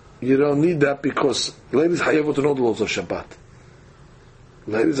 You don't need that because ladies are hayavot to know the laws of Shabbat.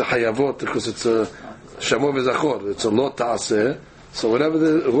 Ladies are hayavot because it's a shamor v'zachor. It's a lot ta'aseh. So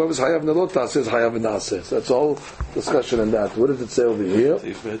whoever's hayav in the lot ta'aseh is hayav in ta'aseh. So that's the whole discussion in that. What does it say over here?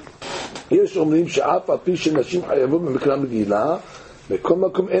 יש אומרים שאף על פי שנשים חייבות במקרא מגילה, בכל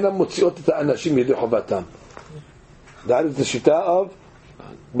מקום אינן מוציאות את האנשים ידי חובתם. That is the shita of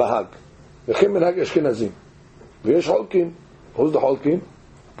Bahag. וכן מנהג אשכנזים. ויש חולקים. Who's the חולקים?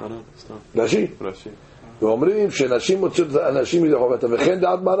 רש"י. ואומרים שנשים מוציאות את האנשים ידי חובתם. וכן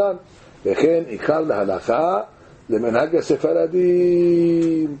דעת מרן. וכן עיקר להלכה למנהג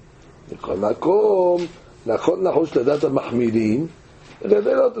הספרדים. בכל מקום נכון לחוש לדעת המחמירים.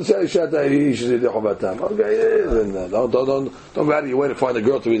 לא תוציא האישה את האיש ידי חובתם. Don't matter your way to find a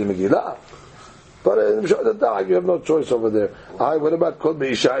girl to read the Megillah. But you have no choice over there. What about Kol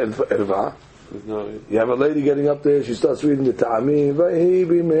Be'isha Erva? You have a lady getting up there, she starts reading the Ta'amim. Vahi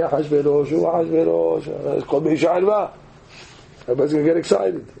b'mei Hashverosh, Hashverosh. Kol Be'isha Erva. Everybody's going to get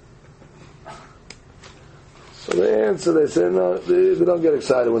excited. So the answer, they say, no, they don't get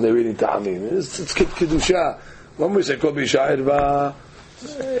excited when they're reading Ta'amim. It's Kedusha. When we say Kol Be'isha Erva,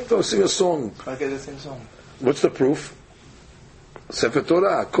 go sing a song. Okay, the same song. What's the proof? Sefer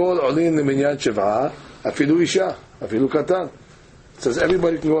Torah, Kol Olin Minyan Shev'a, Afilu Isha, Afilu Katan. It says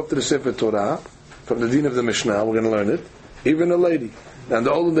everybody can go up to the Sefer Torah from the Din of the Mishnah. We're going to learn it. Even a lady. Now in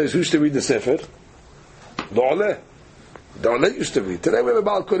the olden days, who used to read the Sefer? The Oleh. The Oleh used to read. Today we have a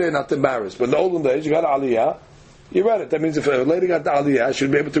Baal Koreh, not embarrassed. But in the olden days, you got Aliyah. You read it. That means if a lady got the Aliyah, she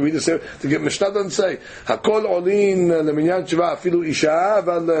would be able to read the Sefer. To get Mishnah doesn't say Hakol Olin Minyan Shev'a, Afilu Isha,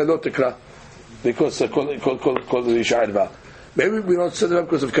 Val Lo Tikra. Because Kol Isha Erva. Maybe we don't set it up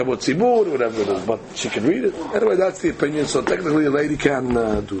because of Kabot Tzibur or whatever it is, but she can read it. Anyway, that's the opinion, so technically a lady can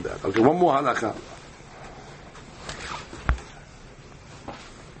do that. Okay, one more halakha.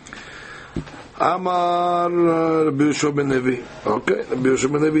 Amar Rabbi Yoshua ben Levi. Okay, Rabbi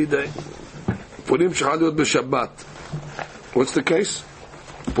Yoshua ben Levi day. Purim shechal להיות בשבת. What's the case?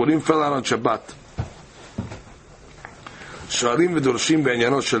 Purim fell out on Shabbat. שואלים ודורשים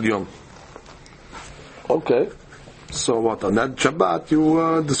בעניינו של יום. Okay. So what? On that Shabbat,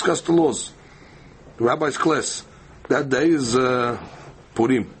 you discuss the laws. The rabbi's class. That day is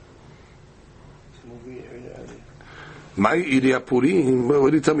Purim. My area Purim.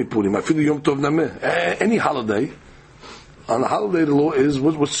 What do you tell me Purim? I feel Yom Tov Nameh. Any holiday. On a holiday, the law is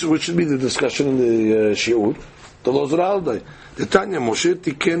what should be the discussion in the Shiur. The laws of the holiday. The Tanya Moshe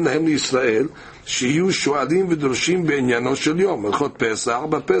Tiken Lahem Yisrael שיהיו שואלים ודורשים בעניינו של יום. הלכות פסח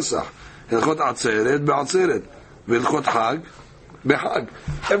בפסח. הלכות עצרת בעצרת. Vilchot Hag, Behag.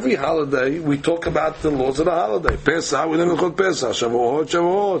 Every holiday we talk about the laws of the holiday. Pesach, we learn Vilchot Pesach. Shavuot,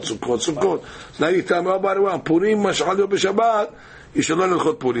 Sukkot, Sukkot. Now you tell me, oh, by the way, on Purim, Mashachal Yom B'Shabbat, you should learn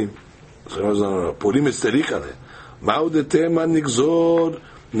Vilchot Purim. So, Purim is Terikale. Ma'u detema nigzor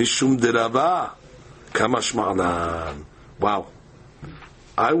mishum derava kamash ma'anan. Wow.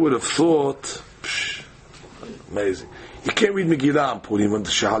 I would have thought, amazing. You can't read Megillah on Purim on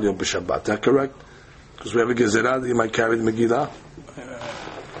the Shahal Yom B'Shabbat. Is that correct? Because we have a gezerah that you might carry the Megillah.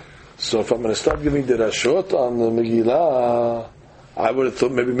 So if I'm going to start giving the Rashot on the Megillah, I would have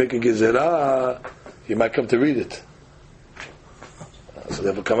thought maybe make a gezerah, you might come to read it.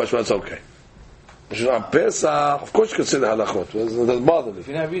 So therefore, Kavash, that's okay. On Pesach, of course you can say the halachot. It doesn't bother me. If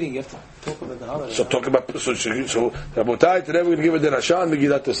you're not reading, you have to talk about the holiday. So talk about, so Rabotai, today we're going to give it the Rasha and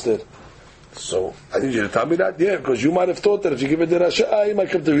Megillat Esther. So, I need you to tell me that? Yeah, because you might have thought that if you give it the Rasha, you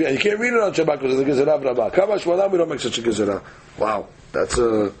might come to read. And you can't read it on Shabbat because it's a Gezerah of Rabbah. Kavash, we don't make such a Gezerah. Wow, that's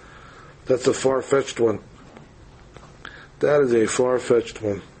a far-fetched one. That is a far-fetched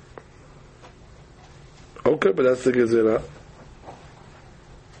one. Okay, but that's the Gezerah.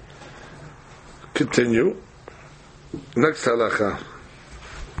 Continue. Next halacha.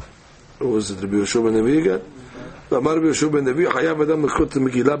 What was it? Rabbi Yoshua ben Nevi again? Amar Rabbi Yoshua ben Nevi, Hayav Adam lekot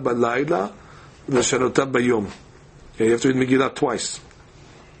Megillah b'layla v'shanotah b'yom. You have to read Megillah twice.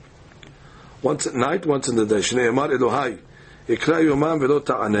 Once at night, once in the day. Shnei Amar Elohai, Ikra yomam v'lo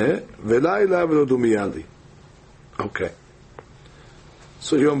ta'aneh, v'layla v'lo dumiyali. Okay.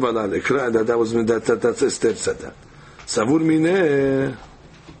 So Yom v'layla. Ikra, that's Esther said that. Savur mineh,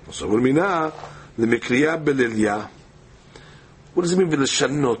 למקריאה בליליה. What does it mean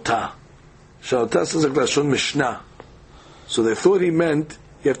v'leshanota? Shanota sounds like Lashon Mishnah. So they thought he meant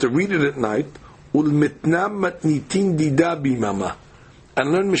you have to read it at night. Ulmitna matnitin dida bimama.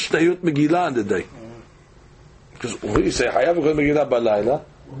 And learn Mishnayot Megillah on the day. Because what you say, Hayav v'chol Megillah b'layla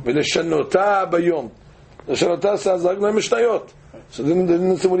v'leshanota b'yom. Leshanota sounds like learn Mishnayot. So they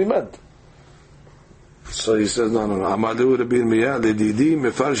didn't say what he meant. So he says, no. Amalu Rabbi Yirmiyah ledidi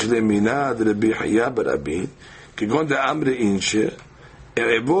mefarsh lemina Rabbi Chaya barabin kigon de amre inshe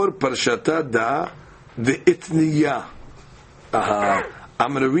erebor parshata da ve'itniya.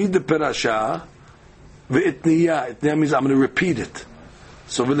 I'm going to read the parasha ve'itniya. Itniya means I'm going to repeat it.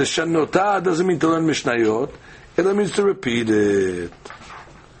 So v'leshanota doesn't mean to learn Mishnayot. It means to repeat it.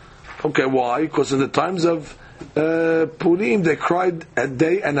 Okay, why? Because in the times of Purim they cried at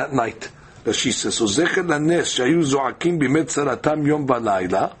day and at night. She says, so zecher lanes shayu zoakim bimet tzaratam yom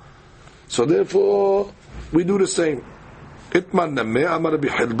v'layla. So therefore, we do the same. Itman nameh amar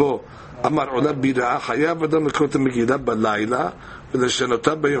b'chilbo amar olah b'ira'a chayav adam lekot Megillah b'layla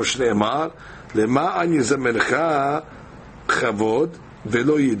v'leshanotah b'yom shneimar lema'an yizamercha chavod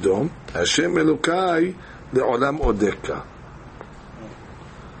v'lo yidom Hashem Elokai le'olam odeka.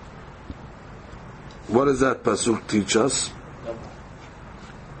 What does that pasuk teach us?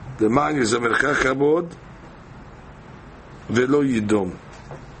 למען יזמרך כבוד ולא ידום.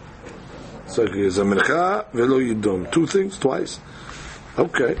 So יזמרך ולא ידום. Two things, twice.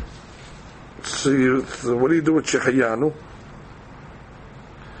 Okay. So what do you do with Shehayanu?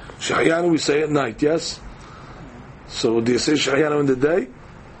 Shehayanu we say at night, yes? So do you say Shehayanu in the day?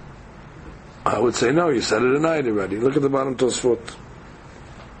 I would say no, you said it at night already. Look at the bottom Tosfot.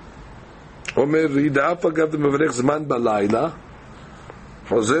 אומר, ידעף אגב מברך זמן בלילה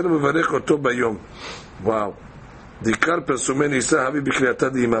חוזר ומברך אותו ביום. וואו. דיקר פרסומי ניסה הביא בקריאתה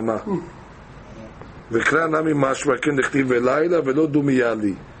דהיממה. וקרא נמי משמע כן נכתיב בלילה ולא דומיה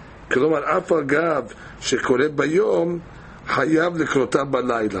לי. כלומר, אף אגב שקורא ביום, חייב לקרותה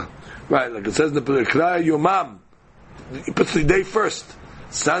בלילה. Right, like it says in the prayer, קרא יומם. He puts the day first.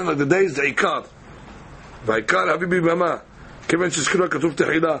 Sound like the day is the עיקר. והעיקר הביא ביממה. כיוון שזכירו כתוב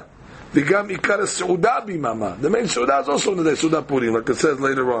תחילה. וגם עיקר הסעודה ביממה. The main סעודה is also in the day, סעודה פורים, like it says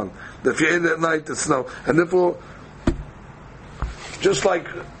later on. That if you ate it at night, it's snow. And therefore, just like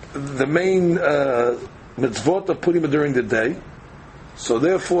the main mitzvot of Purim are during the day, so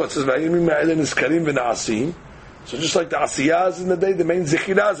therefore it says, Vayimim ma'elen iskarim v'na'asim. So just like the asiyah is in the day, the main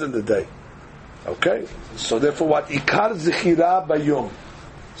zechirah is in the day. Okay? So therefore what? Ikar zechirah bayom.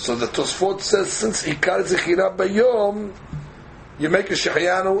 So the Tosfot says, since Ikar zechirah bayom, you make a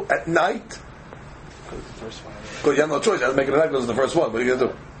shehayanu at night. Because you have no choice. You have to make it at night because it's the first one. What are you going to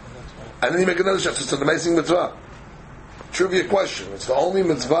do? And then you make another sheh. So it's an amazing mitzvah. Trivia question. It's the only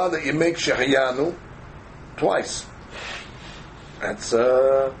mitzvah that you make shehayanu twice. That's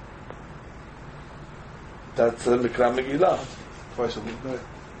Mikra Megillah. Twice in one day.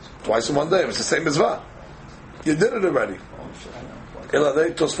 Twice in one day. It's the same mitzvah. You did it already.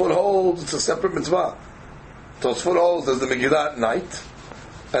 Tosfot holds it's a separate mitzvah. Tosfot holds there's the Megillah at night,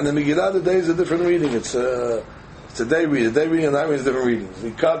 and the Megillah the day is a different reading. It's a day reading. The day reading and night reading is different readings.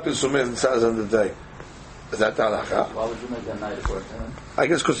 Mikar Pesumeh says on the day. Is that the halakha? Why would you make that night a first time? I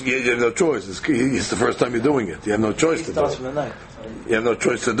guess because you have no choice. It's the first time you're doing it. You have no choice to do it. From the night. You have no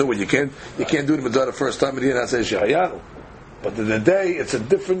choice to do it. You can't do the mitzvah the first time and you not say shehayanu. But in the day, it's a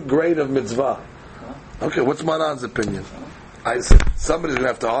different grade of mitzvah. Okay, what's Maran's opinion? I said somebody's going to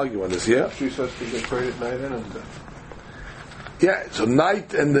have to argue on this. Yeah. She says to get prayed at night and day. Yeah. So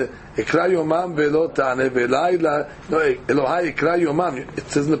night and the ikra yomam ve'lo ta'aneh ve'layla. No, Elohai ikra yomam.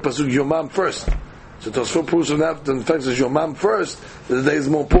 It says in the pasuk yomam first. So Tosfot proves from that, in fact, as your mom first, that the day is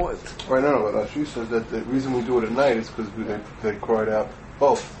more important. Right, no, but she said that the reason we do it at night is because they cried out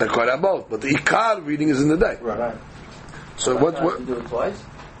both. They cried out both, but the Ikar reading is in the day. Right. So what? You do it twice?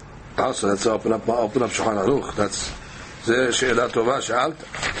 Also, let's open up Shulchan Aruch. That's שאלה טובה שאלת.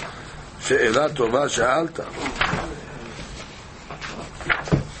 שאלה טובה שאלת.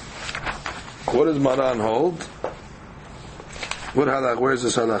 What does Maran hold? Where is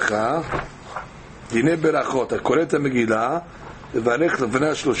this halacha? דיני ברכות. הקורא את המגילה, לברך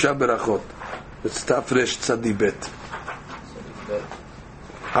לפניה 3 ברכות. וצטרף צדי בית.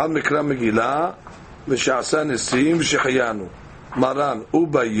 על מקרא מגילה, ושעשה ניסים ושחיינו. מרן,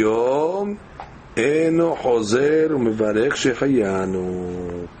 וביום אינו חוזר ומברך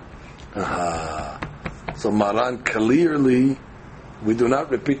שחיינו. So Maran clearly, we do not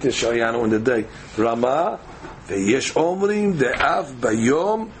repeat the Shayanu in the day. Rama, ויש אומרים דאף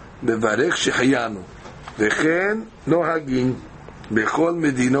ביום מברך שחיינו. וכן נוהגים בכל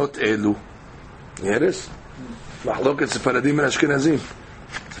מדינות אלו. Yes? מחלוקת ספרדים and אשכנזים.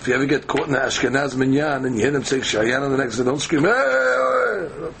 If you ever get caught in the Ashkenaz minyan and you hear them say Shayanu the next day, don't scream, hey!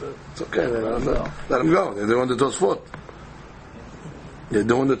 It's okay, let them go. They're doing the Tosfot. They're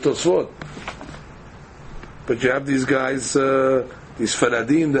doing the Tosfot. But you have these guys, these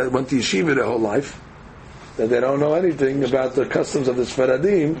Faradim that went to yeshiva their whole life, that they don't know anything about the customs of the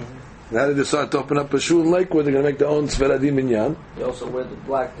Faradim. Now they decide to open up a shul in Lakewood, they're going to make their own Faradim minyan. They also wear the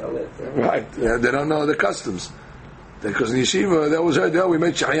black tallit. Right, they don't know the customs. Because in yeshiva, they always heard, we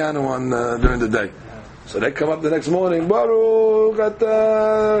make Shayanu on during the day. So they come up the next morning, Baruch,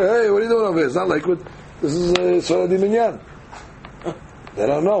 hey, what are you doing over here? It's not Lakewood. This is Faradim minyan. They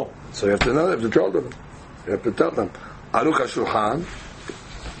don't know. So you have to know, you have to tell them. You have to tell them. Aruch HaShulchan,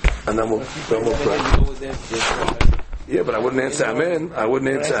 and then we'll pray. Yeah, but I wouldn't answer Amen. I wouldn't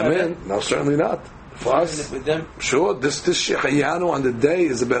answer Amen. No, certainly not. For us, sure, this Shechayanu on the day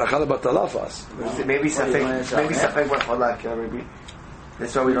is a Berachah Batala for us. Maybe Safek wa Cholak, Rabbi.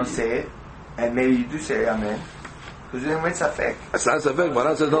 That's why we don't say it. And maybe you do say Amen. Because then when Safek. It's not Safek.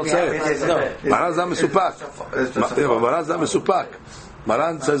 Maran says don't say it. Maran Zam Mesupak. Maran Zam Mesupak.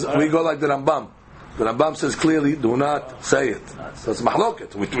 Maran says we go like the Rambam. The Rambam says clearly, do not say it. So it's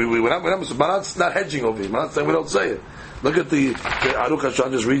mahloket. Maran's not hedging over here. Maran's saying we don't say it. Look at the Aruch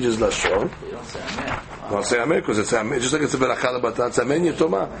HaShulchan, just read his lashon. You don't say Amen. You don't say Amen because it's Amen. Just like it's a berachah lebatala. It's Amen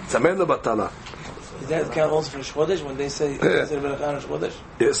yitoma. It's Amen lebatala. Is that count also for Shchodesh when they say berachah on Shchodesh?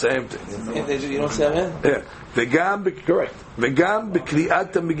 Yeah, same thing. If they do, you don't say Amen? Yeah. Correct. וגם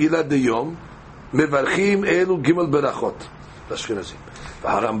בקריאת המגילה דיום מברכים אלו ג' ברכות. לאשכנזים.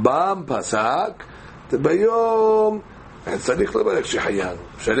 והרמב"ם פסק ביום צריך לברך שחיינו.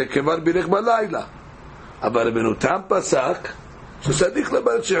 כבר בירך בלילה. אבל רבנו תם פסק שצריך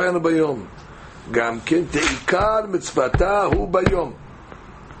לברך שחיינו ביום. גם כן תעיקר מצוותה הוא ביום.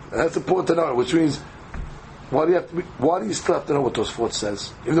 That's important to know, which means why do you still have to know what Tosfot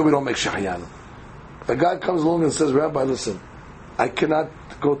says, even though we don't make Shahayanu? A guy comes along and says, Rabbi, listen, I cannot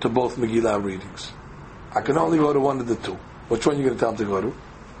go to both Megillah readings. I can only go to one of the two. Which one are you going to tell him to go to?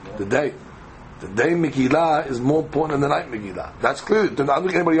 The day. The day Megillah is more important than the night Megillah. That's clear. I don't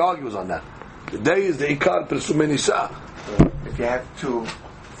think anybody argues on that. The day is the Ikar Persumei Nisa. If you have two,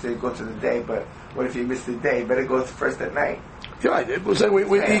 say go to the day, but what if you miss the day? Better go first at night. You're right.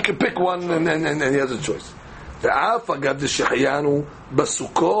 He can pick one and he has a choice. ואף אגב דשחיינו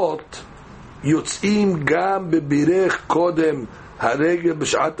בסוכות יוצאים גם בבירך קודם הרגל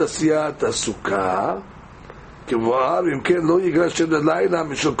בשעת עשיית הסוכה כבואר אם כן לא יגרש עד הלילה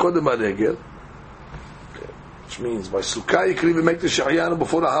משל קודם הרגל. Which means by sukkah you can even make the shahayanu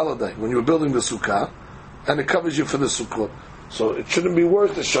before the holiday when you're building the sukkah and it covers you for the sukkot. So it shouldn't be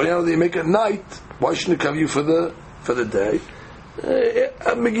worth the shahayanu that you make at night. Why shouldn't it cover you for the day?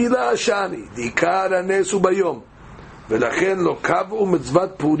 המגילה השני, דעיקר הנס הוא ביום, ולכן לא קבעו מצוות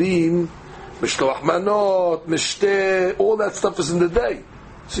פורים, משלוח מנות, משתה, all that stuff is in the day.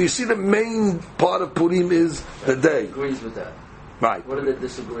 So you see the main part of Purim is the day. Agrees with that. Right. What do they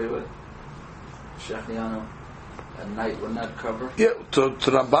disagree with? Shechianu at night will not cover? Yeah, so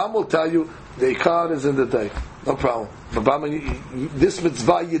Rambam will tell you the Ikar is in the day. No problem. Rambam, this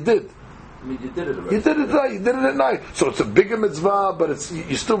mitzvah you did. I mean, you did it already. You did it right. You did it at night. So it's a bigger mitzvah, but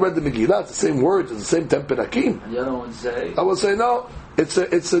you still read the Megillah. It's the same words. It's the same temperakim. And the other one say? I will say no. It's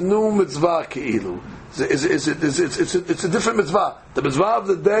a new mitzvah keilu. It's a different mitzvah. The mitzvah of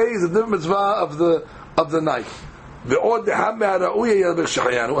the day is a different mitzvah of the night.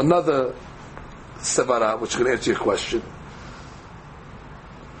 Another sevara, which can answer your question.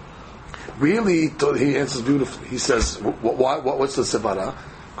 Really, he answers beautifully. He says, "What's the sevara?"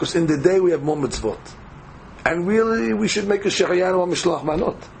 Because in the day we have more mitzvot. And really, we should make a shehayanu or mishloach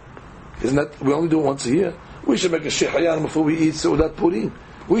manot. Isn't that, we only do it once a year. We should make a shehayanu before we eat seudat purim.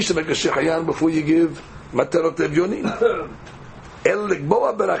 We should make a shehayanu before you give matarot evyonim. El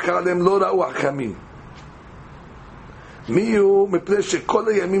legboa berachah alem lo ra'u hachamim. Miyu mipnei shekol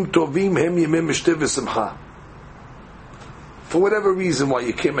hayamim tovim hem yemei mishteh v'simcha. For whatever reason why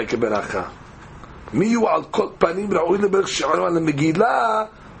you can't make a beracha. Miyu al kol panim ra'ui leberach shehayanu al Megillah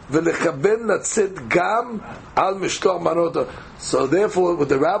v'lechabben latzet gam al mishloach manot. So therefore, what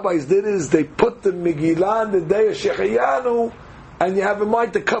the rabbis did is they put the Megillah on the day of Shehayanu, and you have in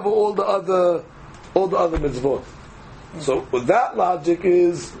mind to cover all the other mitzvot. So with that logic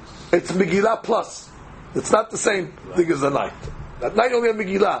is it's Megillah plus. It's not the same thing as the night. That night only have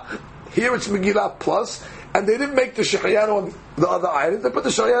Megillah. Here it's Megillah plus, and they didn't make the Shehayanu on the other items. They put the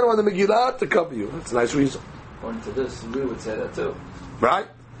Shehayanu on the Megillah to cover you. That's a nice reason. According to this, we would say that too. Right?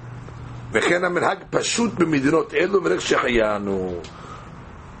 וכן המנהג פשוט במדינות אלו ורק שחיינו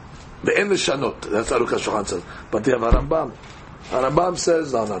ואין לשנות. That's Aruch HaShulchan says. But they have Rambam. Rambam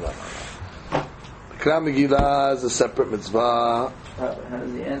says, no. Kram Megillah is a separate mitzvah. How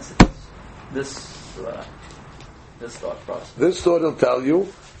does he answer this thought process? This thought will tell you,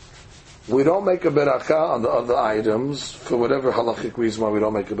 we don't make a beracha on the other items for whatever halachic reason why we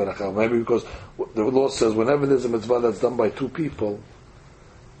don't make a beracha. Maybe because the law says whenever there's a mitzvah that's done by two people,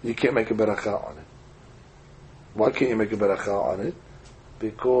 you can't make a beracha on it. Why can't you make a beracha on it?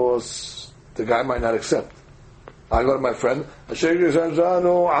 Because the guy might not accept. I go to my friend, I say,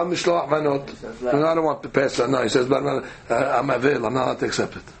 no, I don't want to pass on. No, he says, I'm avail, I'm not allowed to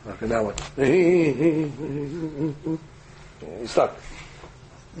accept it. Okay, now what? He's stuck.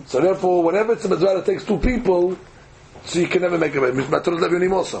 So therefore, whenever it's a mitzvah that takes two people, so you can never make a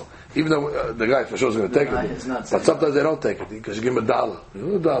beracha also. Even though the guy for sure is going to take it. But sometimes they don't take it, because you give him $1.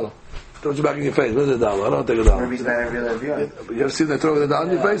 $1. Throws it back in your face. Where's $1? I don't take $1. You ever seen them throw $1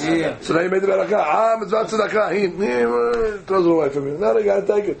 in your face? Yeah. So now you made the beracha. Mitzvah tzedakah. He throws it away from you. Now you got to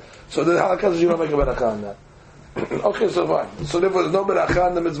take it. So the halakha says you don't make a beracha on that. Okay, so fine. So therefore there's no beracha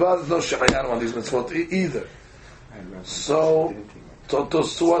on the mitzvah, there's no shehayanu on these mitzvot either. So the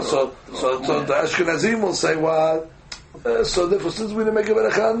Ashkenazim will say, well, so therefore since we didn't make a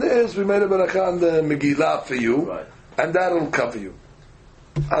beracha on this, we made a beracha on the Megillah for you, right, and that will cover you.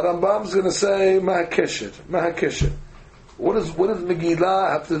 Rambam's going to say mahakeshet. What does Megillah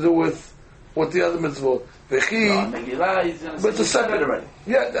have to do with the other mitzvot? Megillah is going to say it's a separate already.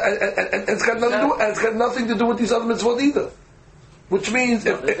 Yeah, and it's got nothing to do with these other mitzvot either. Which means,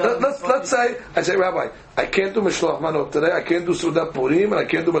 let's say, I say, Rabbi, I can't do Mishloach Manot today, I can't do Sudat Purim, and I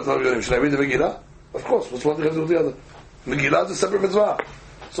can't do Matzah Yomi. Should I read the Megillah? Of course, what's one thing to do with the other? Megillah is a separate mitzvah.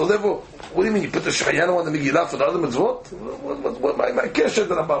 So therefore, what do you mean? You put the Shehayanu on the Megillah for the other mitzvot? What my keshet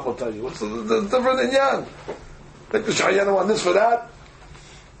that Rambam will tell you? What's the different inyan? Take the Shehayanu on this for that?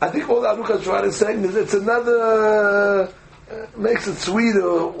 I think all that Aruch HaShulchan is saying is it's another, makes it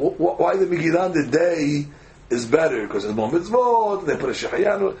sweeter why the Megillah on the day is better, because there's more mitzvot, they put a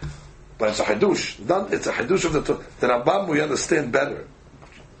Shehayanu, but it's a Hadush. It's a Hadush of the Rambam we understand better.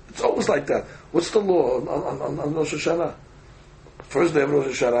 It's always like that. What's the law on Rosh Hashanah? First day of Rosh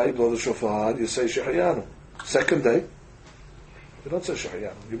Hashanah, you blow the shofar, you say Shehayanu. Second day, you don't say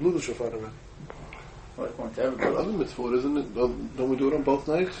Shehayanu. You blew the shofar already. Other mitzvot, isn't it? Don't we do it on both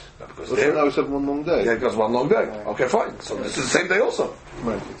nights? Because now we said one long day. Yeah, because one long day. Okay, fine. So it's the same day also.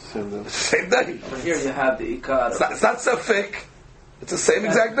 Right, it's the same day. It's the same day. But here you have the ikar. It's not safek. It's the same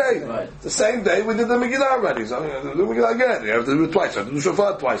exact day. Right. The same day we did the Megillah already. So you have to do Megillah again. You have to do it twice. You have to do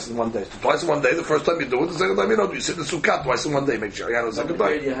shofar twice in one day. So twice in one day. The first time you do it, the second time you don't. You sit in the sukkah twice in one day. Make sure you have the second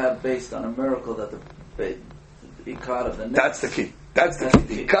Here time. you have based on a miracle that the ikar of the nes. That's the key. That's the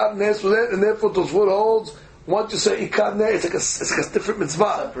key. Ikar nes with it, and therefore Tosfot holds. Once you say ikar nes, it's like a different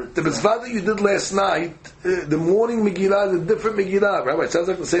mitzvah. The mitzvah that you did last night, the morning Megillah is a different Megillah. Right? It sounds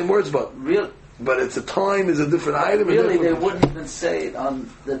like the same words, but it's a time is a different item. Really, they wouldn't even say it on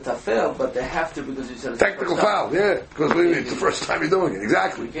the tafel, but they have to because you said it's technical foul. Yeah, because it's the first time you're doing it.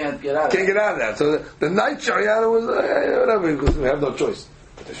 Exactly. You can't get out. Can't get out of that. So the night Shehayanu was whatever, because we have no choice.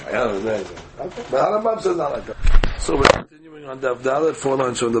 But the Shehayanu is there. Okay. But Harambam says not like that. So we're continuing on Daf Dalet, 4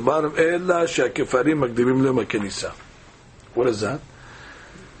 lines from the bottom. Ella shekefarim makdimim le'ma kenisa. What is that?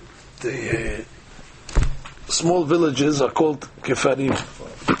 The small villages are called kefarim.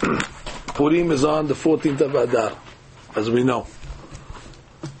 Purim is on the 14th of Adar, as we know.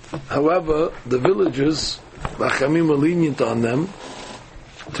 However, the villages, Rachamim were lenient on them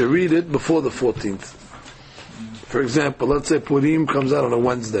to read it before the 14th. For example, let's say Purim comes out on a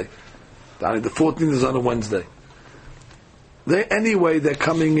Wednesday. The 14th is on a Wednesday. they're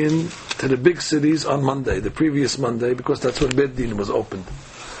coming in to the big cities on Monday, the previous Monday, because that's when Beit Din was opened.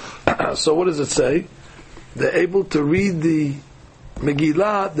 So what does it say? They're able to read the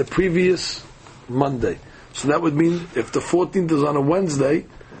Megillah the previous Monday. So that would mean if the 14th is on a Wednesday,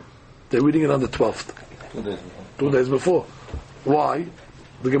 they're reading it on the 12th. 2 days before. Why?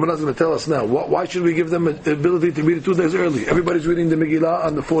 The Gemara is going to tell us now. Why should we give them the ability to read it 2 days early? Everybody's reading the Megillah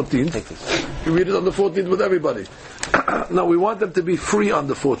on the 14th. You read it on the 14th with everybody. No, we want them to be free on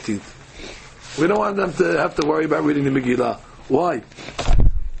the 14th. We don't want them to have to worry about reading the Megillah. Why?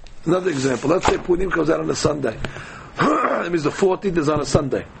 Another example. Let's say Purim comes out on a Sunday. That means the 14th is on a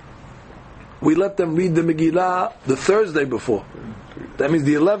Sunday. We let them read the Megillah the Thursday before. That means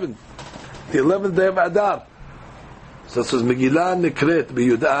the 11th. The 11th day of Adar. So it says Megillah Nikret,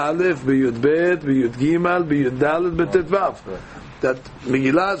 B'Yud Aleph, B'Yud Bet, B'Yud Gimal, B'Yud Dalet, B'Tet Vav. That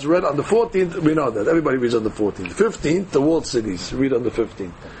Megillah is read on the 14th, we know that. Everybody reads on the 14th. 15th, the walled cities read on the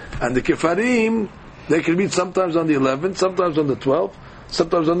 15th. And the Kefarim, they can read sometimes on the 11th, sometimes on the 12th,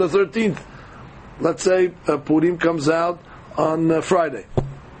 sometimes on the 13th. Let's say Purim comes out on Friday.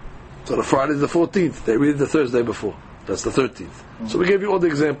 So the Friday is the 14th. They read it the Thursday before. That's the 13th. So we gave you all the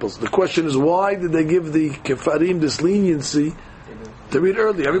examples. The question is, why did they give the Kefarim this leniency to read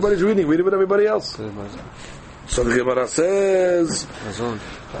early? Everybody's reading. Read it with everybody else. So the Gemara says,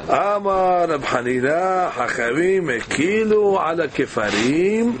 Amar Rab Hanina Hachamim Ekilu Ala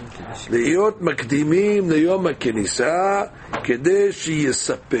Kefarim Liyot Makdimim Liyom HaKenisa Kedei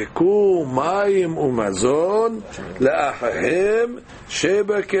Sheyisapeku Mayim Umazon La'achahem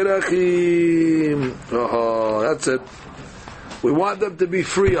Sheba Kerachim. Oh, that's it. We want them to be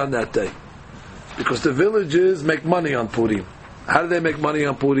free on that day, because the villages make money on Purim. How do they make money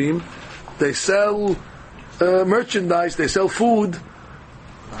on Purim? They sell merchandise, they sell food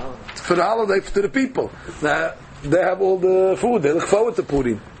for the holiday to the people. Now, they have all the food, they look forward to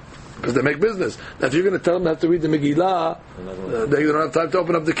Purim, because they make business. Now, if you're going to tell them they have to read the Megillah, they don't have time to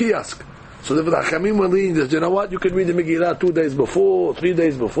open up the kiosk. So the Hachamim were leading, you know what, you can read the Megillah 2 days before, 3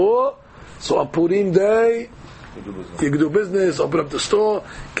 days before, so on Purim day, you can do business, open up the store.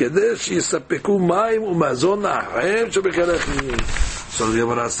 Kedesh yisapeku mayim umazon na'achem shebekerachim. So the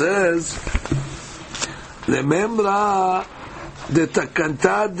Gemara says, Lememra de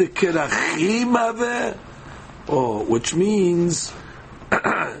takanta de kerachim have. Oh, which means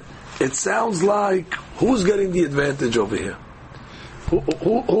it sounds like who's getting the advantage over here?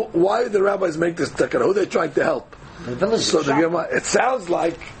 Why do the rabbis make this takana? Who are they trying to help? So the Gemara, it sounds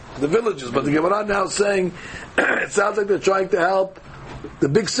like the villages, but the Gemara now is saying it sounds like they're trying to help the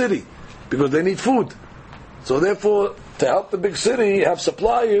big city because they need food. So therefore, to help the big city have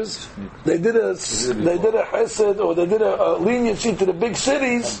suppliers, they did a chesed, or they did a leniency to the big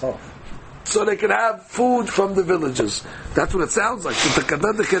cities, so they can have food from the villages. That's what it sounds like.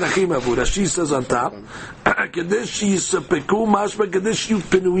 Rashi says on top,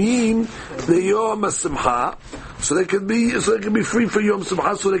 so they can be free for Yom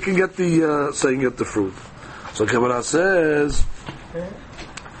Simcha, so they can get the fruit. So Gemara says,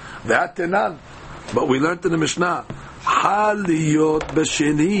 but we learned in the Mishnah, Haliyot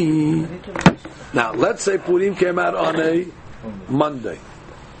b'sheni. Now, let's say Purim came out on a Monday.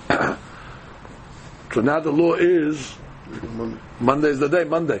 So now the law is Monday is the day,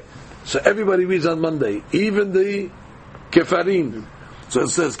 Monday. So everybody reads on Monday, even the Kefarim. So it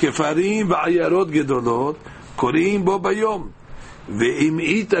says Kefarim v'ayarot gedolot korim bo bayom ve'im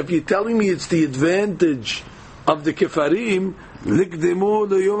ita. If you're telling me it's the advantage of the Kefarim, likdemu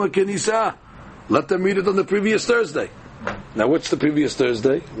leyom hakenisa. Let them read it on the previous Thursday. Now, what's the previous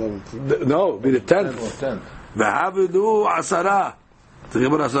Thursday? 11th. No, it'll be the 10th. V'havidu asara.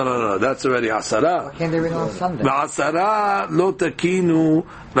 That's already asara. Why can't they read on Sunday? Asara lo takinu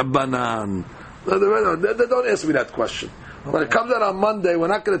rabbanan. They don't ask me that question. When it comes out on Monday, we're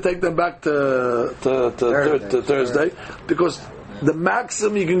not going to take them back to Thursday, because the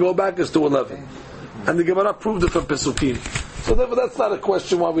maximum you can go back is to 11, and the Gemara proved it from Pesukim. So therefore, that's not a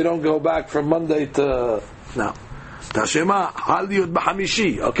question why we don't go back from Monday to now. Tashema haliyot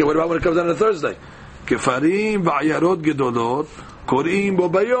b'hamishi. Okay, what about when it comes out on Thursday? Kefarim v'ayarot gedolot korim bo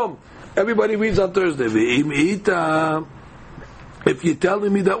bayom. Everybody reads on Thursday. If you're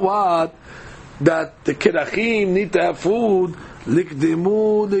telling me that what? That the kirachim need to have food,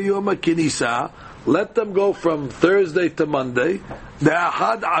 likdimu leyom hakenisa. Let them go from Thursday to Monday. The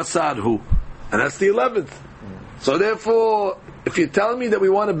ahad asarhu, and that's the 11th. So therefore, if you're telling me that we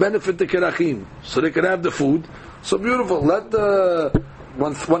want to benefit the kirachim, so they can have the food, so beautiful. Let the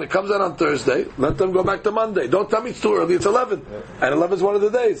when it comes out on Thursday, let them go back to Monday. Don't tell me it's too early, it's 11. And 11 is one of the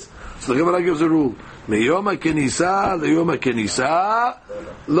days. So the Gemara gives a rule. Miyoma kenisa, liyoma kenisa,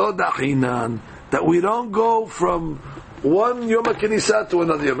 lo dachinan. That we don't go from one Yom HaKenisa to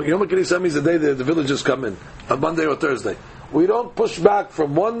another Yom. Yom HaKenisa means the day the villagers come in, on Monday or Thursday. We don't push back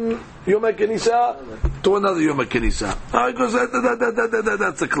from one Yom HaKenisa to another Yom HaKenisa. Because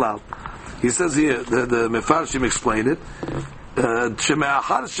that's a cloud. He says here, the Mefarshim explained it.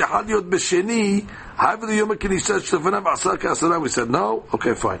 שמאחר שחל להיות בשני, have the Yom HaKenisa שתפניו עשה כעשרה. We said no.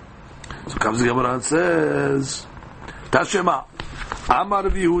 Okay, fine. So comes the Gemara and says, Tashema, Amar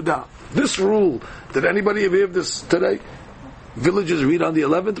of Yehuda. This rule, did anybody ever hear of this today? Villagers read on the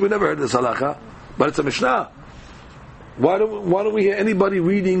 11th? We never heard this halacha, but it's a Mishnah. Why don't we hear anybody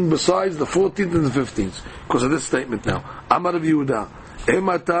reading besides the 14th and the 15th? Because of this statement now. Amar of Yehuda.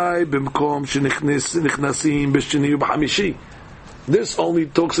 Ematai b'mkom shenichnasim b'sheni u'b'hamishi. This only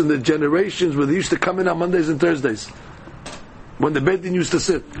talks in the generations where they used to come in on Mondays and Thursdays, when the Beit Din used to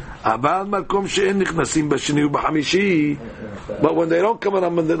sit. Abal makom she'en nichnasim b'sheni u'b'hamishi. But when they don't come in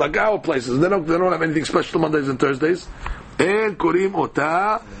on Monday, like our places, they don't have anything special Mondays and Thursdays. En korim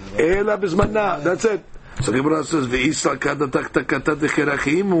ota ela b'zmana. That's it. So Gemara says, "Ve'isal kadatak takatat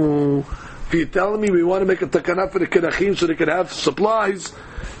decherachim." If you're telling me we want to make a takana for the kerachim so they can have supplies,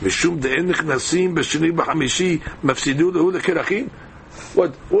 mishum de'en nichnasim b'sheni b'hamishi mafsidu lehu lekerachim.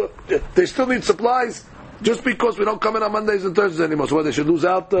 What? They still need supplies. Just because we don't come in on Mondays and Thursdays anymore, so what, they should lose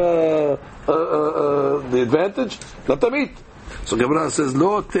out the advantage? Let them eat. So Gemara says,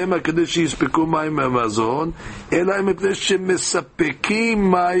 "Lo tema kadesh yispiku mayim u'mazon, ela im mipnei shemisapekim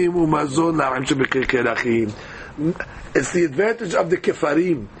mayim u'mazon la'am shebekerachim." It's the advantage of the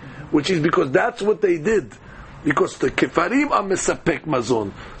kefarim, which is because that's what they did. Because the kefarim are misapek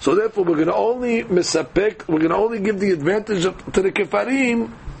mazon, so therefore we're going to only misapek. We're going to only give the advantage to the kefarim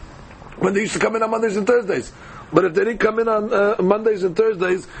when they used to come in on Mondays and Thursdays. But if they didn't come in on Mondays and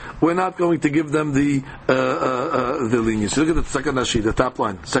Thursdays, we're not going to give them the leniency. Look at the second Nashi, the top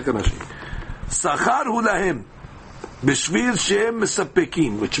line, second Nashi. Sachar hu lahem b'shvil she'em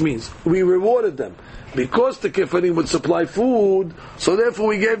mesapekim, which means we rewarded them because the kefarim would supply food, so therefore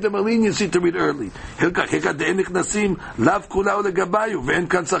we gave them a leniency to read early. Hilka de'en nichnasim lav kula ulegabayu ve'en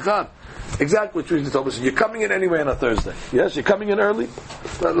kan sachar. Exactly what you told us. You're coming in anyway on a Thursday. Yes, you're coming in early.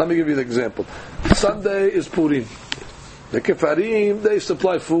 Let me give you the example. Sunday is Purim. The Kefarim, they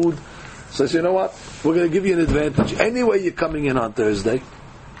supply food. So you know what? We're going to give you an advantage. Anyway, you're coming in on Thursday.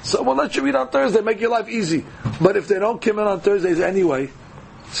 So we'll let you read on Thursday, make your life easy. But if they don't come in on Thursdays anyway,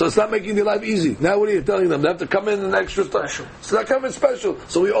 so it's not making their life easy. Now what are you telling them? They have to come in an extra time. So they're coming special.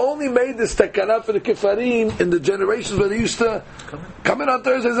 So we only made this takana for the kefarim in the generations where they used to come in on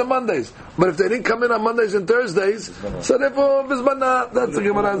Thursdays and Mondays. But if they didn't come in on Mondays and Thursdays, so therefore bizmana, that's the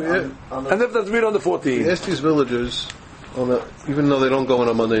Gemara. And if that's read on the 14th. Ask these villagers, even though they don't go in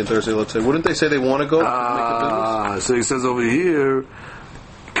on Monday and Thursday, let's say, wouldn't they say they want to go? So he says over here,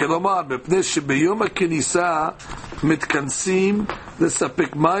 כלומר, מפני שביום הכניסה מתכנסים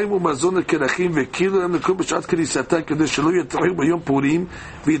לספק מים ומזון לקרחים וכאילו להם לקום בשעת כניסתה כדי שלא יטרחו ביום פורים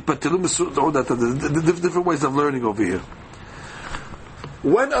ויתפתלו מסעודת. Different ways of learning over here.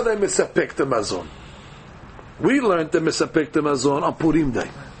 When are they מספק the mazon? We learned the מספק the mazon on Purim day.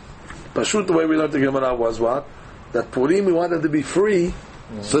 Pashut, the way we learned the Gemara was what? That Purim we wanted to be free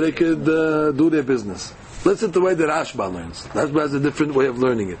so they could do their business. Listen to the way that Rashba learns. Rashba has a different way of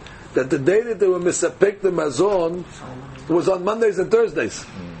learning it. That the day that they were misapek the mazon was on Mondays and Thursdays.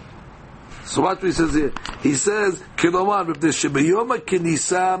 So what he says here? He says, "Kilomar b'pnei shebiyom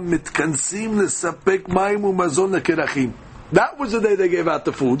ha'kenisa mitkansim lesapek mayim u'mazon lekerachim." That was the day they gave out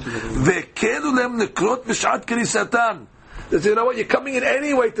the food. Ve'kelu lem nekrot v'shat kenisatan. They say, you know what? You're coming in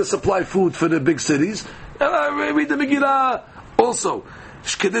anyway to supply food for the big cities. Read the Megillah also.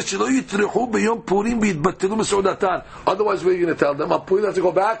 Otherwise, what are you going to tell them? On Purim, they have to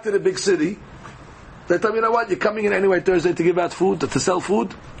go back to the big city. They tell me, you know what? You're coming in anyway Thursday to give out food, to sell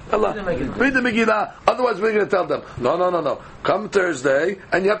food. Allah. Read the Megillah. Otherwise, what are you going to tell them? No. Come Thursday,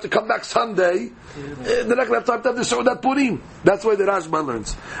 and you have to come back Sunday. They're not going to have time to have the Seudat Purim. That's why the Rashba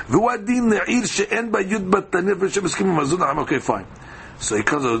learns. Okay, fine. So he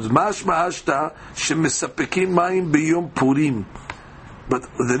comes, Mashma Ashta, Shemisapekim Mayim B'yom Purim. But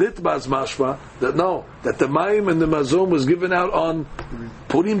the Ritba is mashma that the Mayim and the Mazon was given out on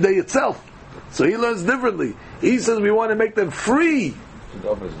Purim day itself. So he learns differently. He says we want to make them free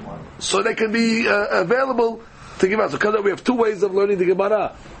so they can be available to give out. So we have two ways of learning the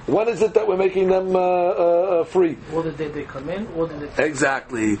Gemara. One is it that we're making them free. Or did they come in? Or did they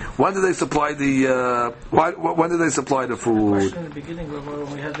Exactly. When did they supply the? When did they supply the food? question in the beginning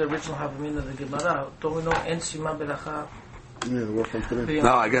when we had the original Havamina of the Gemara? Don't we know En Sima Beracha?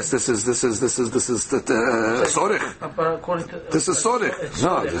 No, I guess this is sorich. But according to This is sorich.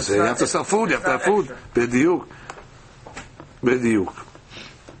 No, you have to sell food. You have to have food. Bediuk.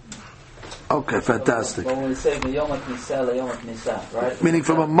 Okay, fantastic. When we say Yom Nisa, right? Meaning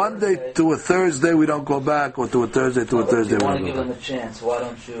from a Monday to a Thursday we don't go back, or to a Thursday to a Thursday You we want don't to give go them back. a chance. Why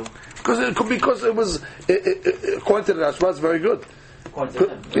don't you? Because it was according to the Rashba, it's very good. According to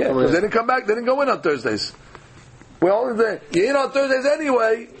him. Yeah, because they didn't come back. They didn't go in on Thursdays. We're only there. You're in on Thursdays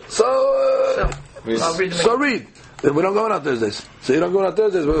anyway, so read. Then we don't go in on Thursdays. So you don't go in on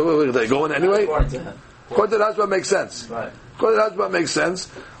Thursdays. They go in anyway. According to him. According to the Rashba, makes sense. Right. According to the Rashba, makes sense.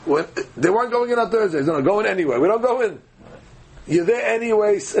 They weren't going in on Thursdays. No, going anyway. We don't go in. You're there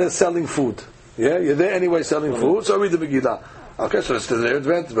anyway selling food. Yeah, you're there anyway selling food. So read the Megillah. Okay, so it's to their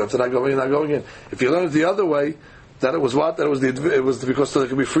advantage. But if they're not going in, not going in. If you learn it the other way, that it was what? That it was because they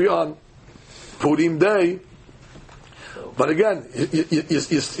could be free on Purim day. But again,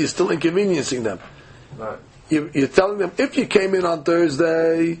 you're still inconveniencing them. Right. You're telling them, if you came in on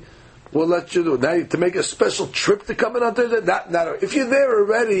Thursday, we'll let you do it. Now, to make a special trip to come in on Thursday, not if you're there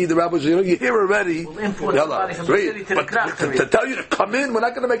already, the rabbis, you're here already. We'll import somebody from the city to the Krach to tell you to come in, we're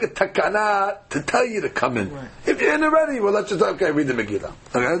not going to make a takana to tell you to come in. Right. If you're in already, we'll let you read the Megillah.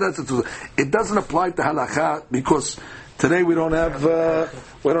 Okay, that's it. It doesn't apply to halakha because today we don't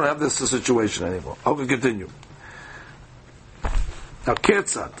have this situation anymore. Okay, continue. Now,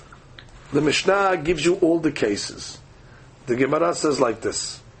 Ketzat, the Mishnah gives you all the cases. The Gemara says like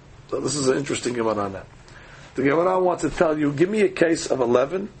this. So this is an interesting Gemara now. The Gemara wants to tell you, give me a case of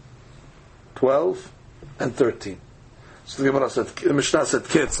 11, 12, and 13. So the Gemara said, the Mishnah said,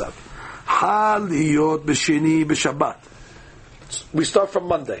 Ketzat, Haliyot b'sheni b'Shabbat. We start from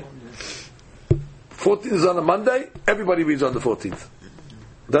Monday. 14th is on a Monday, everybody reads on the 14th.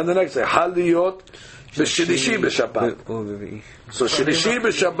 Then the next day, Haliyot b'Shlishi b'Shabbat. So Shlishi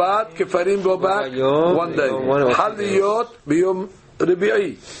b'Shabbat, Kefarim go back one day. Haliyot b'Yom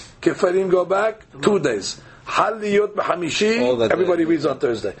Rebi'i, Kefarim go back 2 days. Haliyot b'Hamishi, everybody reads on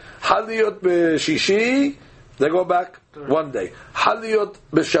Thursday. Haliyot b'Shishi, they go back 1 day. Haliyot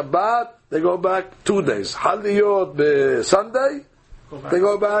b'Shabbat, they go back 2 days. Haliyot b'Sunday, they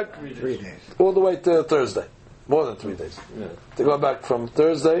go back 3 days. all the way to Thursday. More than 3 days. Yeah. They go back from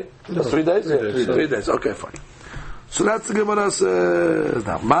Thursday. That's 3 days? 3 days. Okay, fine. So that's the Gemara says.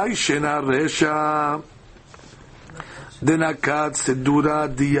 Now, Mai Shena Resha Denakat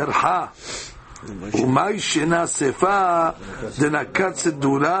Sedura Diyarha Umai Shena Sefa Denakat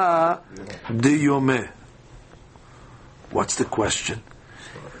Sedura Diyome. What's the question?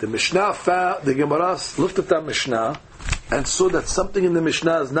 The Mishnah found, the Gemara looked at that Mishnah and saw that something in the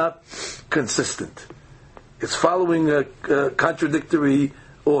Mishnah is not consistent. It's following a contradictory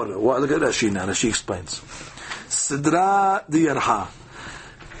order. Well, look at Rashi now. Rashi explains. Sidra diyarha.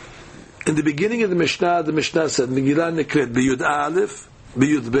 In the beginning of the Mishnah said, Megillah nekret biyud alif,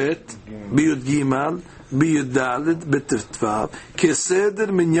 biyud bet, biyud gimal, biyud dalid, betirtvav, keseder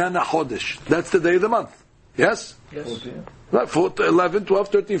minyan ha-chodesh. That's the day of the month. Yes? Yes. Right, 11, 12,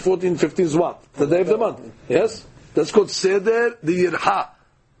 13, 14, 15 is what? The day of the month. Yes? That's called Seder diyarha.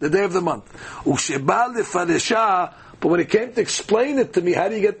 The day of the month. Usheba lefaresha, but when it came to explain it to me, how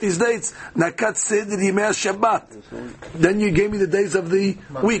do you get these dates? Nakat seder yimei Shabbat. Then you gave me the days of the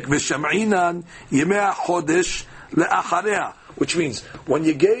week. V'sham'inan yimei chodesh le'achareh. Which means, when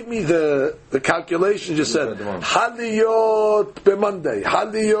you gave me the calculation, you said, Haliyot b'Monday,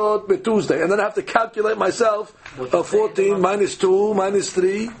 Haliyot b'Tuesday, and then I have to calculate myself, 14 minus 2 minus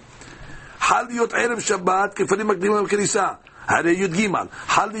 3, Haliyot erev Shabbat, kefarim makdimim k'nisa. הרי י' ג'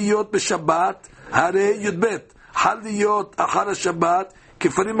 חל להיות בשבת הרי י' ב' חל להיות אחר השבת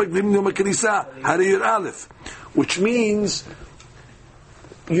כפרים מקדימים יום הכניסה הרי י' א', which means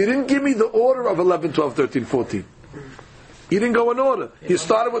you didn't give me the order of 11, 12, 13, 14. You didn't go in order. You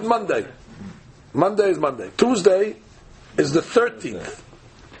started with Monday. Monday is Monday. Tuesday is the 13th.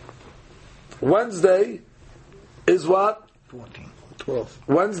 Wednesday is what? 12th.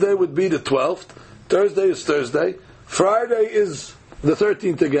 Wednesday would be the 12th. Thursday is Thursday. Friday is the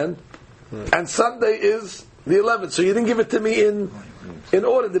 13th again, and Sunday is the 11th. So you didn't give it to me in In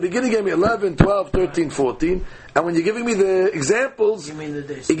order, the beginning gave me 11, 12, 13, 14, and when you're giving me the examples, You mean the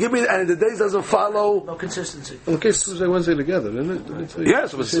days? you give me, and the days doesn't follow. No consistency. Okay, Tuesday, Wednesday together, isn't it?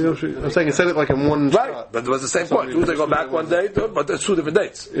 Yes, it was, I'm saying it said it like in one right, shot. but it was the same point. Tuesday go back one day, but there's two different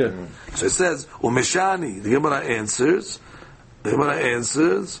dates. Yeah. So it says, Umeshani, the Gemara answers,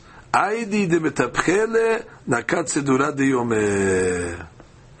 Aidi de betabchele nakat sedura de yom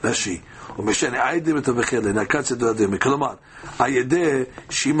Rashi. ומשנה עיידי בתבחלה, נקת סדרת ימי. כלומר, הידי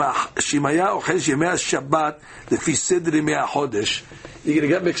שמיה אוכלש ימי השבת לפי סדר ימי החודש, you're going to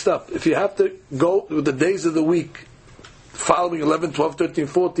get mixed up. If you have to go with the days of the week following 11, 12, 13,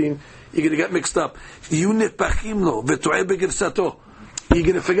 14, you're going to get mixed up. יהיו נפחים לו וטועה בגרסתו. You're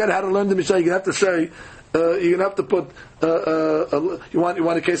going to forget how to learn the Mishnah. You're going to have to say, you're going to have to put, you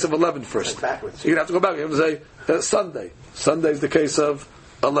want a case of 11 first. Backwards. You're going to have to go back. You have to say Sunday. Sunday is the case of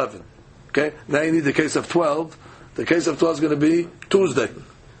 11. Okay? Now you need the case of 12. The case of 12 is going to be Tuesday.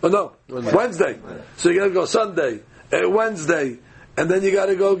 Oh no, Wednesday. So you're going to go Sunday, Wednesday, and then you got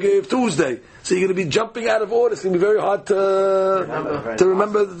to go give Tuesday. So you're going to be jumping out of order. It's going to be very hard to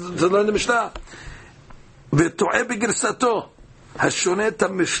remember to learn the Mishnah. וטועה בגרסתו השונה את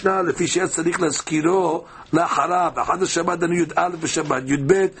המשנה לפי שהיה צריך להזכירו לאחריו באחד השבת דנו י"א בשבת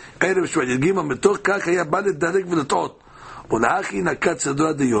י"ב ערב שבת י"ג מתוך כך היה בא לדרג ולטעות ולאחי נקט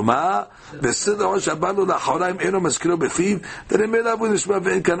סדרה דיומה בסדר עוד שבא לו לאחריים אינו מזכירו בפיו ונמלא בו נשמע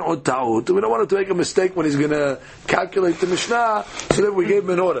ואין כאן עוד טעות. We don't want him to make a mistake when he's going to calculate the Mishnah, so that we gave him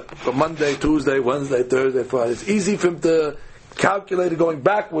an order for Monday, Tuesday, Wednesday, Thursday, Friday. It's easy for him to calculate it going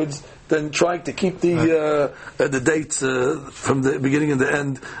backwards than trying to keep the dates from the beginning and the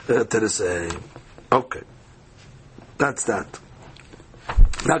end to the same. Okay, that's that.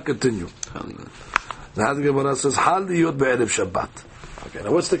 Now continue. Now the Gemara says, "Hal liyot be'erev Shabbat." Okay,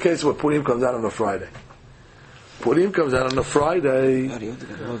 now what's the case where Purim comes out on a Friday? Purim comes out on a Friday.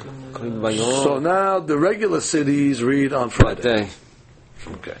 So now the regular cities read on Friday.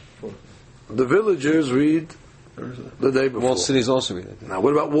 Okay. The villagers read the day before. Walled cities also read it. Now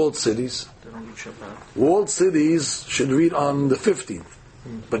what about walled cities? Walled cities should read on the 15th.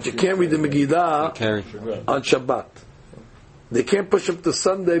 But you can't read the Megillah on Shabbat. They can't push up to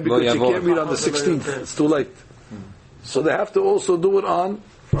Sunday because you can't read on the 16th. It's too late. So they have to also do it on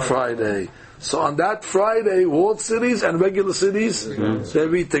Friday. So on that Friday, walled cities and regular cities, they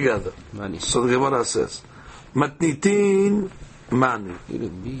read together. So the Gemara says, Matnitin Mani.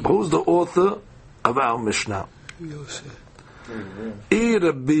 Who's the author of our Mishnah? Rabbi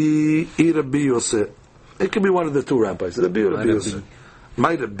Yosef. It could be one of the two rabbis. Rabbi or Rabbi Yosef.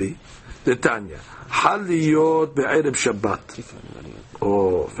 Might be. The Tanya. Haliyot be'erev Shabbat.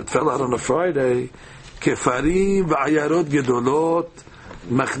 Oh, if it fell out on a Friday, kefarim v'ayarot gedolot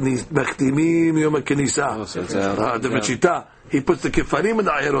machtimim yom ha'kenisa. The Mechita. He puts the kefarim and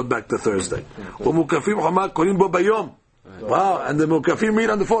the ayarot back to Thursday. Umukafim hama korim bo bayom. Wow, and the mukafim read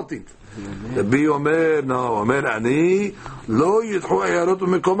on the 14th. Rabbi Omer, no, Omer ani, lo yidchu ayarot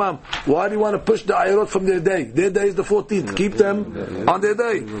u'mekomam. Why do you want to push the ayarot from their day? Their day is the 14th. Keep them on their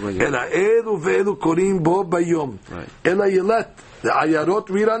day. Ela elu ve'elu korim bo bayom. Ela you let the ayarot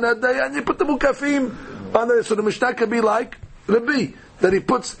read on that day, and you put the mukafim on there. So the Mishnah could be like Rabbi, that he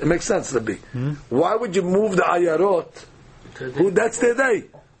puts, it makes sense, Rabbi. Why would you move the ayarot? That's their day.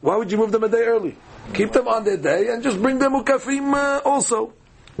 Why would you move them a day early? Keep them on their day and just bring them mukafim also.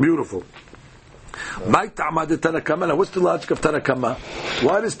 Beautiful. What's the logic of Tanakama?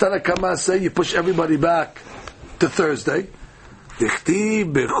 Why does Tanakama say you push everybody back to Thursday? Dichti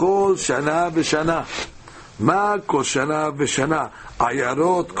bechol shana v'shana. Ma kol shana v'shana.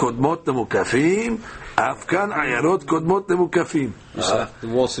 Ayarot kodmot lemukafim. Afkan ayarot kodmot lemukafim.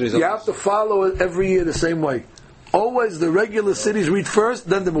 You have to follow it every year the same way. Always the regular cities read first,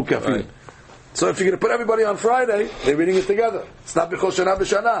 then the mukafim. Right. So if you're going to put everybody on Friday, they're reading it together. It's not b'chol shana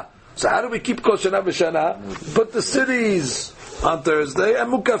v'shana. So how do we keep kol shana v'shana? Put the cities on Thursday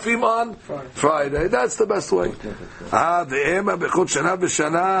and mukafim on Friday. That's the best way. Ve'ema b'chol shana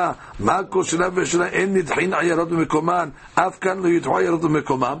v'shana. Ma kol shana v'shana en nidchin ayarot u'mekoman. Afkan lo yidchu ayarot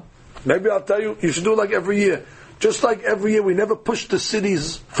u'mekomam. Maybe I'll tell you, you should do like every year. Just like every year, we never push the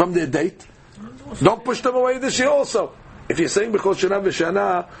cities from their date. Don't push them away this year also. If you're saying b'chol shana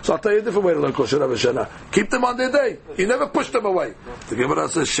v'shana, so I'll tell you a different way to learn kol shana v'shana. Keep them on their day. You never push them away. The Gemara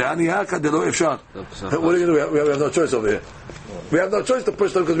says, shani haka de lo efshar. What are you going to do? We have no choice over here. We have no choice to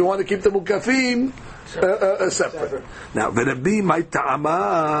push them because we want to keep the mukafim separate. Now, v'Rabbi my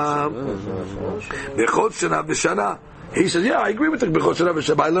ta'ama b'chol shana v'shana. He says, yeah, I agree with the b'chol shana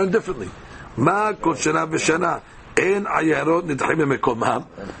v'shana, but I learned differently. Ma kol shana v'shana En ayarot nidchim mekomam.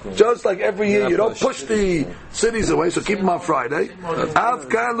 Just like every year, you don't push the cities away, so keep them on Friday. Av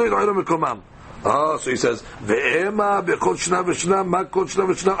kan lo yidchim mekomam. Oh, so he says, ve'ema bechol shna v'shna, ma kol shna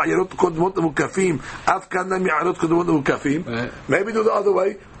v'shna, ayarot kodmot mukafim, av kan nam ayarot kodmot mukafim. Maybe do the other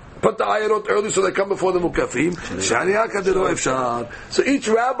way. Put the ayarot early so they come before the mukafim. So each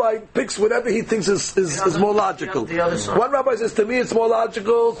rabbi picks whatever he thinks is more logical. One rabbi says, to me it's more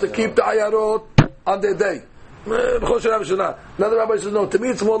logical to keep the ayarot on their day. Another rabbi says, no, to me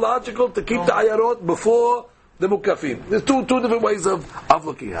it's more logical to keep the ayarot before the mukafim. There's two different ways of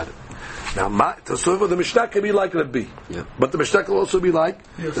looking at it. Now, so the Mishnah can be like Rabbi, but the Mishnah can also be like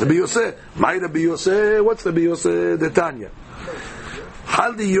Rabbi Yosef. My Rabbi Yosef, what's Rabbi Yosef? The Tanya.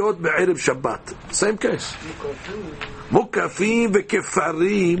 Haliyot be'erev Shabbat. Same case. Mukafim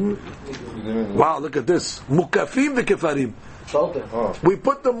ve'kefarim. Wow, look at this. Mukafim ve'kefarim. We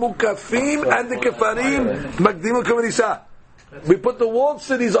put the mukafim and the kefarim. Magdim al-Kamarisa. We put the walled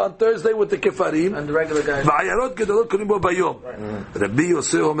cities on Thursday with the kefarim. And the regular guys. Va'ayarot gedolot kodim bo bayom. Rabbi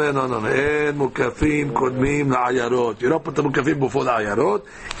Yosef omer, no. En mukafim kodmim la'ayarot. You don't put the mukafim before the ayarot.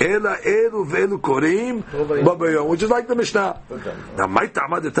 Ela elu ve'elu korim bo bayom. Which is like the Mishnah. Now, my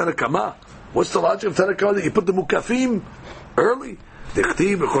ta'amad the Tanakama. What's the logic of Tanakama that you put the mukafim early?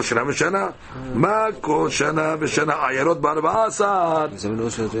 דכתיב בכל שנה ושנה מה כל שנה ושנה עיירות ב14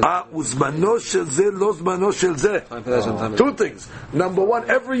 וזמנו של זה לא זמנו של זה. Two things. Number one,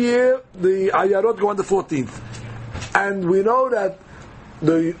 every year the עיירות go on the 14th, and we know that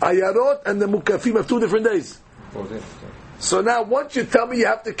the עיירות and the mukafim have 2 different days. So now once you tell me you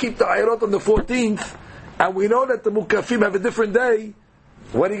have to keep the עיירות on the 14th, and we know that the mukafim have a different day,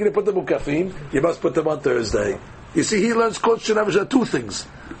 when are you going to put the mukafim? You must put them on Thursday. You see, he learns Kol Shana V'Shana 2 things.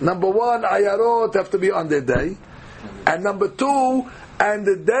 Number one, ayarot have to be on their day. And number 2, and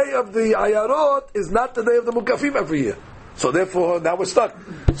the day of the ayarot is not the day of the mukafim every year. So therefore, now we're stuck.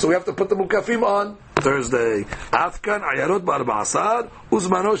 So we have to put the mukafim on Thursday. Afkan ayarot ב14,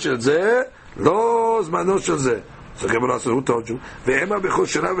 uzmano shel zeh, lo zmano shel zeh. So Gemara says, who told you? Ve'ema b'chol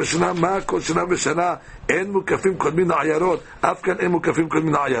shana v'shana, ma kol shana v'shana, en mukafim kodmin la'ayarot, afkan en mukafim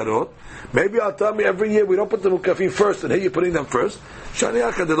kodmin la'ayarot. Maybe I'll tell me every year we don't put the mukafim first, and here you're putting them first. Shani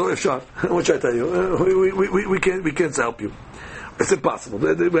akad lo efshar. What should I tell you? We can't help you. It's impossible.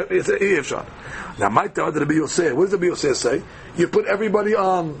 It's efshar. Now, my Torah, Rabbi Yosef. What does Rabbi Yosef say? You put everybody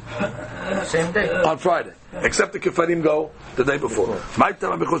on same day on Friday, except the kefarim go the day before. My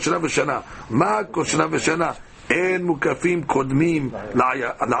Torah b'chol shana v'shana, ma kol shana v'shana, en mukafim kodmim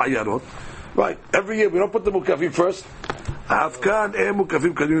la'ayarot. Right. Every year we don't put the mukafim first. Afkan en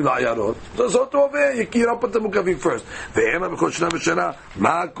mukafim kodmim la'ayarot. So over you don't put the mukafim first. Ve'ema b'chol shana v'shana,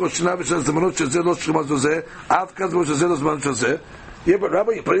 ma kol shana v'shana zemanot shel zeh lo shema shel zeh, afkan zemanot shel zeh lo zemanot shel zeh. Yeah, but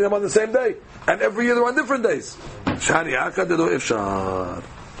Rabbi, you're putting them on the same day, and every year they're on different days. Shani akad lo efshar.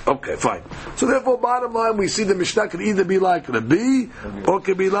 Okay, fine. So therefore, bottom line, we see the Mishnah can either be like Rabbi or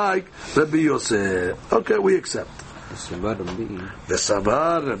can be like Rabbi Yosef. Okay, we accept. The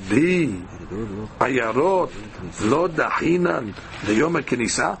Savar Rabbi Ayarot Lo Dahinan the Yom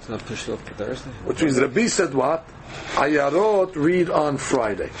HaKenisa. Which means Rabbi said what? Ayarot read on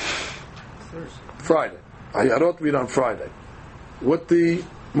Friday. Friday. Ayarot read on Friday. With the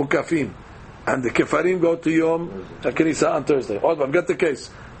Mukafim. And the Kefarim go to Yom HaKenisa on Thursday. I've got the case.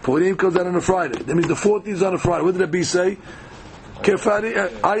 Purim comes out on a Friday. That means the 14th is on a Friday. What did Rabbi say?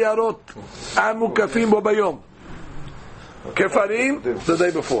 Kefarim, Ayarot, and Mukafim Bayom. Kefarim the day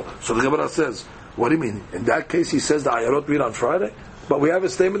before. So the Gemara says, what do you mean? In that case, he says the Ayarot read on Friday? But we have a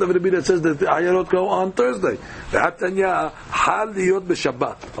statement of Rabbi that says that the Ayarot go on Thursday. V'hatanya hal liyot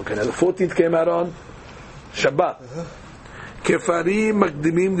b'Shabbat. Okay, now the 14th came out on Shabbat. Kefarim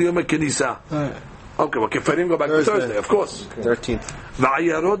makdimim liyom HaKenisa. Okay, well, Kefarim go back to Thursday, of course. 13th.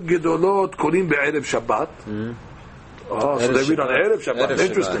 V'ayarot gedolot kolim be'erev Shabbat. Oh, so they read on Erev Shabbat.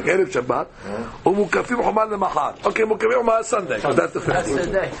 Interesting, Erev Shabbat. Umukafim Chomal leMachar. Okay, Mukafim Chomal Sunday. So that's the 15th. That's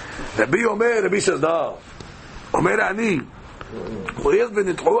the day. Rabbi says, no. Omer ani. Hoyez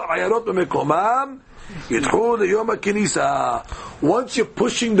v'nitchu ayarot b'mekomam, yitchu liyom HaKenisa. Once you're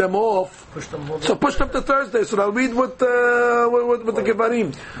pushing them off, push them to Thursday. So they'll read with the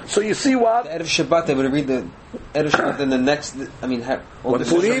Kefarim. So you see what? Erev Shabbat, they would read the Erev Shabbat in the next. I mean, when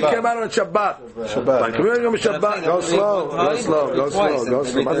Purim came out on Shabbat. Like Shabbat. Go slow.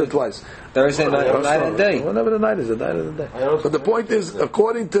 Twice. Thursday night of the day. Whenever the night is, the night of the day. But the point is,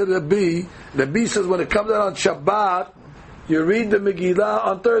 according to Rabbi says when it comes out on Shabbat, you read the Megillah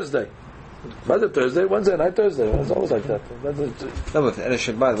on Thursday. What's it Thursday? Wednesday night, Thursday. It's always like that. No, but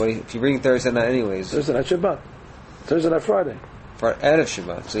Shabbat. If you're reading Thursday night anyways. Thursday night Shabbat. Thursday night Friday. for Erev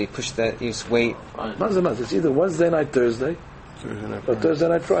Shabbat. So you push that. You just wait. It's either Wednesday night, Thursday, or Thursday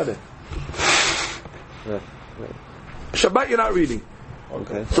night, Friday. Yeah. Shabbat you're not reading.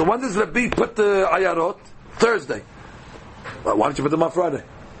 Okay. So when does Rabbi put the ayarot? Thursday. Well, why don't you put them on Friday?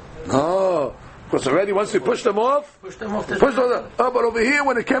 No. Because already once we push them off, Push them off. but over here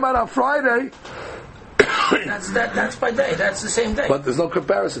when it came out on Friday, That's by day. That's the same day. but there's no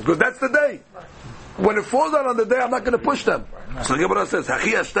comparison because that's the day. When it falls out on the day, I'm not going to push them. So the Gemara says,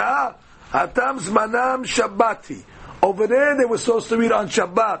 "Hachi ashta hatam zmanam shabbati." Over there, they were supposed to read on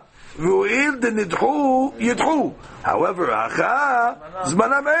Shabbat. V'u'il denidhu yidhu. However, hacha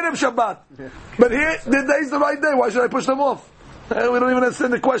zmanam erev Shabbat. But here, the day is the right day. Why should I push them off? We don't even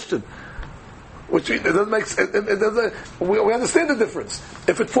understand the question. Which it doesn't make sense. We understand the difference.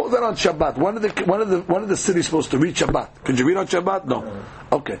 If it falls out on Shabbat, one of the cities supposed to read Shabbat. Could you read on Shabbat? No.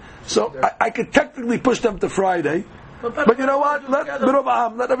 Okay. So I could technically push them to Friday, but you know what?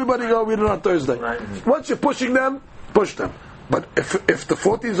 Let everybody go read it on Thursday. Once you're pushing them, push them. But if the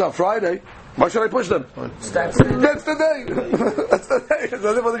 14th is on Friday, why should I push them? That's the day. That's the day.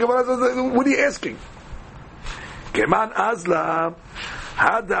 What are you asking? Keman Azla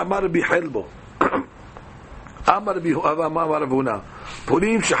had Amar Bihelbo. אמר רבי אמר רב הונא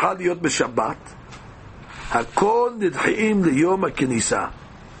פורים שחל להיות בשבת הכל נדחים ליום הכניסה.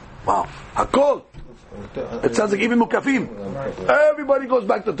 Wow, הכל. It sounds like even מוקפים. Everybody goes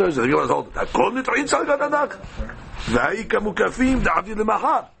back to Thursday. הכל נדחים צריך לדעת. והאי כמוקפים דעבדי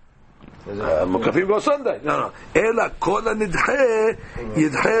למחר. מוקפים go Sunday. No. אלא כל הנדחה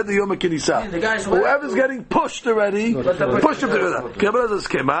ידחה ליום הכניסה. Whoever's getting pushed already, push him to that. כמובן זה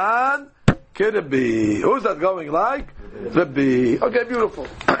כמן Rabbi. Who's that going like? Rabbi. Okay, beautiful.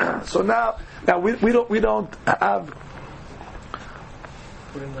 So now we don't have.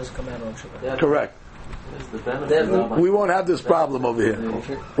 Correct. We won't have this problem over here.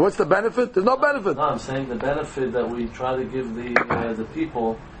 What's the benefit? There's no benefit. No, I'm saying the benefit that we try to give the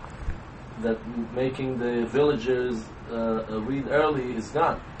people that making the villagers read early is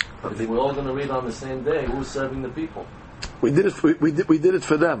gone. If we're all going to read on the same day, who's serving the people? We did it for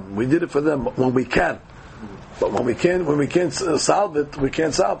them. We did it for them when we can. But when we can't solve it, we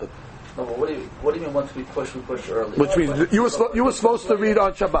can't solve it. No, but what do you mean once we push early? Which means you were supposed to read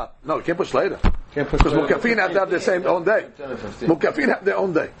on Shabbat. No, you can't push later. Because Mukafin have to have their own day. Mukafin have their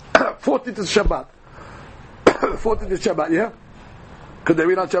own day. 14th is Shabbat. 14th is Shabbat, yeah? Could they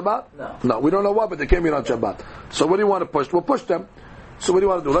read on Shabbat? No, we don't know why, but they can't read on Shabbat. So what do you want to push? We'll push them. So what do you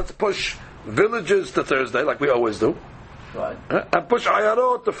want to do? Let's push villages to Thursday, like we always do. Right. And push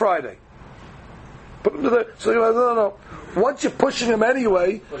Ayarot to Friday. Put them to so you're like, no. Once you're pushing them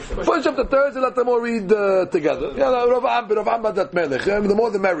anyway, push them to Thursday, let them all read together. The more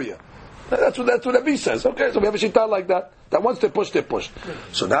the merrier. That's what Rabbi says. Okay, so we have a shita like that. That once they push, they're pushed.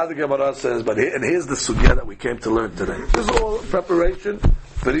 So now the Gemara says, and here's the sugya that we came to learn today. This is all preparation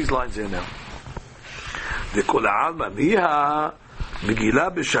for these lines here now.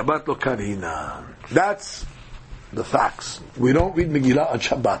 That's the facts. We don't read Megillah on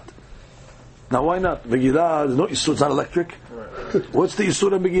Shabbat. Now why not? Megillah, there's no Yisur, it's not electric. What's the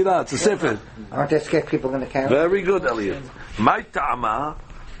Yisur of Megillah? It's a sefer. Aren't they scared people in the camp? Very good, Elliot. My ta'ama,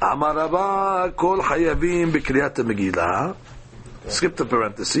 Amar Rabba, kol hayavim b'kriyat Megillah. Skip the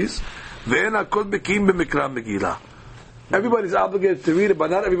parentheses. Ve'en hakol bekim b'mikra Megillah. Everybody's obligated to read it, but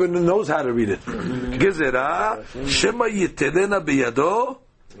not everybody knows how to read it. Gezerah, shema yitelena biyado,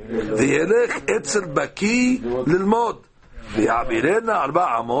 וילך אצל בקי ללמוד ויעבירנה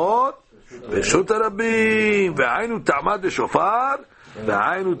 4 אמות ברשות הרבים והיינו תעמד לשופר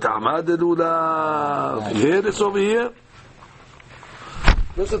והיינו תעמד ללולב. You hear this over here?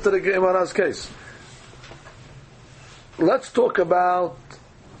 Listen to the Gemara's case. Let's talk about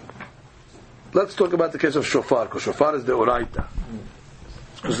the case of shofar, because shofar is the oraita.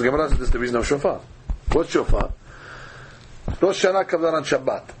 Because the Gemara says this is the reason of shofar. What's shofar? Rosh Hashanah comes out on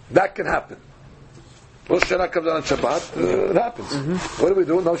Shabbat. That can happen. Rosh Hashanah comes out on Shabbat. It happens. What do we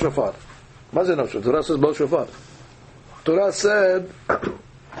do? No shofar. What does no shofar? Torah says no shofar. Torah said,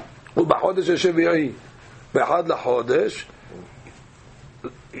 "U'b'chodesh Hashem v'yahi b'echad lachodesh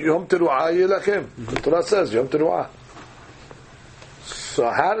yom teruah yelachem." Torah says yom teruah. So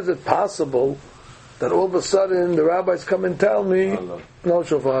how is it possible that all of a sudden the rabbis come and tell me no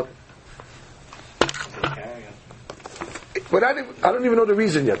shofar? But I don't even know the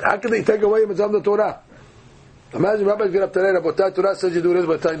reason yet. How can they take away Mitzvah the Torah? Imagine rabbis get up today, Rabotai, Torah says you do this,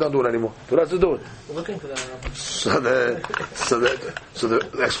 but you don't do it anymore. Torah says do it. We're looking for that. So the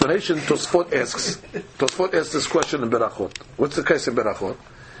explanation Tosfot asks this question in Berachot. What's the case in Berachot?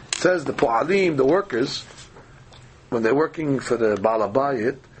 It says the Po'alim, the workers, when they're working for the Baal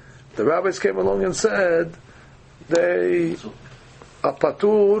Habayit, the rabbis came along and said they are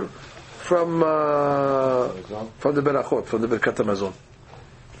patur from the berachot, from the Birkat HaMazon.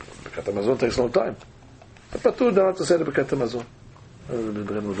 Birkat HaMazon takes a long time. The patur, they don't have to say the Birkat HaMazon.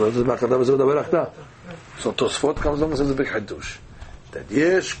 So Tosfot comes along and says a big hadush that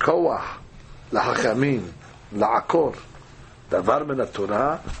yesh koach lahachamim la'akor davar min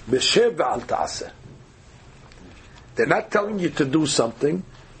haTorah b'shev ve'al ta'aseh. They're not telling you to do something.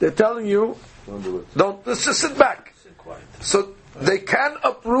 They're telling you don't. Let's just sit back. So they can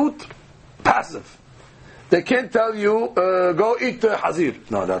uproot passive. They can't tell you go eat hazir.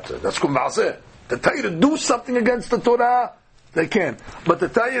 No, that's kum ma'aseh. They tell you to do something against the Torah. They can, but to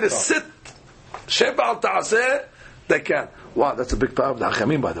tell you to sit, sheba al ta'aseh, they can. Wow, that's a big power of the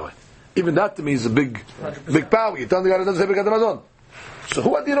Hachamim, by the way. Even that to me is a big power. You tell the guy that doesn't say Birkat HaMazon. So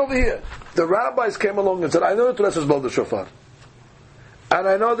who are you over here? The rabbis came along and said, I know the Torah says blow the shofar. And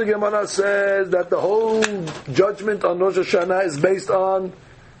I know the Gemara says that the whole judgment on Rosh Hashanah is based on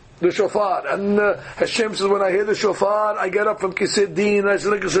the shofar. And Hashem says, when I hear the shofar, I get up from Kisei Din, I say,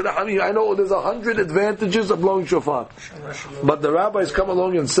 I know there's 100 advantages of blowing shofar. But the rabbis come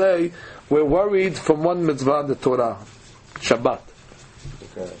along and say, we're worried from one mitzvah in the Torah, Shabbat.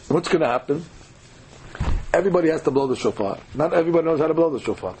 Okay. What's going to happen? Everybody has to blow the shofar. Not everybody knows how to blow the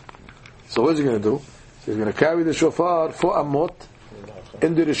shofar. So what's he going to do? He's going to carry the shofar for Amot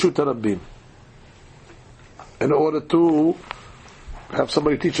in the Reshut HaRabbim in order to have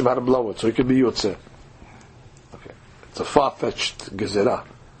somebody teach him how to blow it, so he can be Yotzeh. Okay. It's a far-fetched gezerah.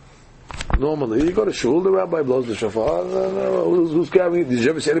 Normally, you go to shul, the rabbi blows the shofar. Who's carrying it? Did you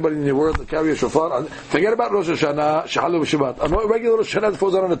ever see anybody in your world that carry a shofar? Forget about Rosh Hashanah, Shahalu Shabbat. A regular Rosh Hashanah that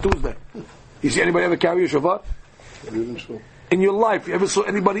falls out on a Tuesday. You see anybody ever carry a shofar? In your life, you ever saw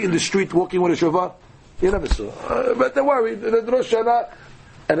anybody in the street walking with a shofar? You never saw. But don't worry, Rosh Hashanah,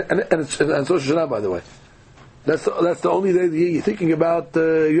 and it's Rosh Hashanah, by the way. That's the only day you're thinking about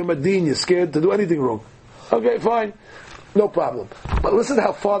Yom Adin. You're scared to do anything wrong. Okay, fine, no problem. But listen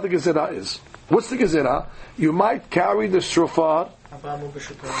how far the gezerah is. What's the gezerah? You might carry the shofar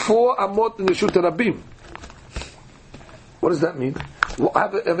for Amot in the Reshut HaRabbim. What does that mean? Well, I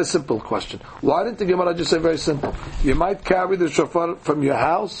have a simple question. Why didn't the Gemara just say very simple? You might carry the shofar from your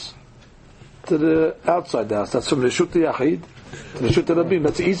house to the outside the house. That's from Reshut Yachid. Reshut HaRabbim,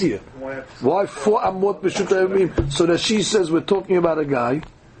 that's easier. Why 4 Amot Reshut HaRabbim? So that she says we're talking about a guy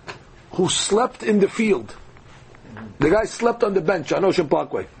who slept in the field. The guy slept on the bench on Ocean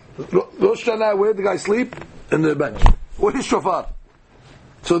Parkway. Rosh Hashanah, where did the guy sleep? In the bench. Where is shofar?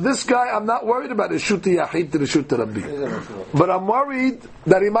 So this guy, I'm not worried about Reshut Yachid to Reshut HaRabbim. But I'm worried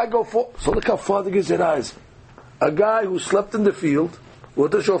that he might go for... So look how far the gezerah is. A guy who slept in the field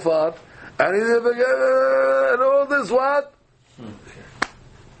with a shofar, and he didn't forget, and all this, what?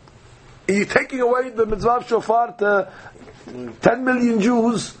 You're taking away the mitzvah of shofar to 10 million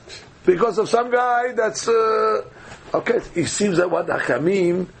Jews because of some guy that's okay. It seems that what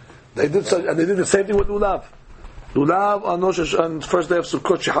Hachamim they did, and they did the same thing with lulav. Lulav on first day of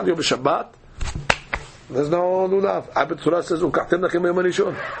Sukkot Shehal Yom Shabbat. There's no lulav. Abed Torah says ukachtem lachem yom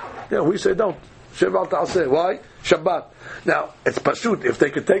rishon. Yeah, we say don't. Sheval ta'aseh. Why? Shabbat. Now it's pashut. If they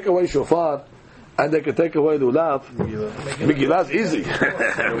could take away shofar and they could take away lulav, Megillah is easy.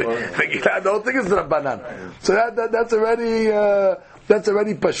 Megillah, I don't think it's Rabbanan. So that's already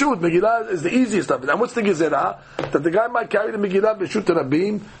pashut. Megillah is the easiest of it. And what's the gezerah? That the guy might carry the Megillah b'shut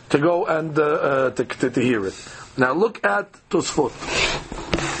Rabbim to go and to hear it. Now look at Tosfot.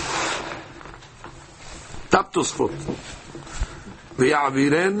 Tap Tosfot.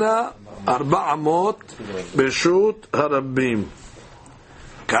 V'ya'virena 400 b'shut harabbim.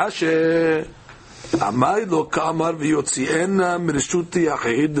 Kashe amai lo ka'amar v'yotzi'ena m'reshut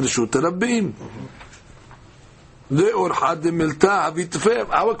yachid reshut harabbim.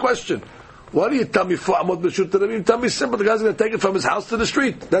 Our question. Why do you tell me 400 b'shut harabbim? Tell me simple. The guy's going to take it from his house to the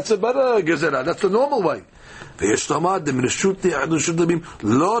street. That's a better gezerah. That's the normal way.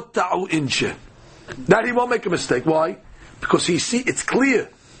 That he won't make a mistake. Why? Because it's clear.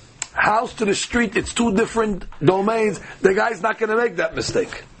 House to the street, it's 2 different domains. The guy's not going to make that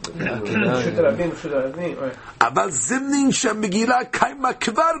mistake. We're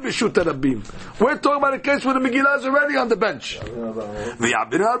talking about a case where the Megillah is already on the bench.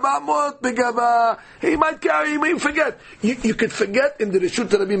 He might carry, he might forget. You could forget in the Reshut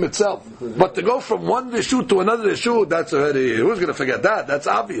HaRabbim itself. But to go from one Reshut to another Reshut, that's already, who's going to forget that? That's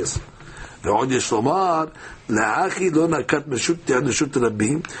obvious. ועוד יש לומר, לאחי לא נקט מרשות רשות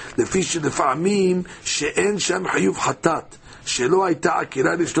רבים, לפי שלפעמים שאין שם חיוב חטאת, שלא הייתה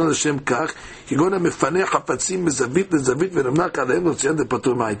עקירה לשתות לשם כך, כגון המפנה חפצים מזווית לזווית ונמנק עליהם להוציאם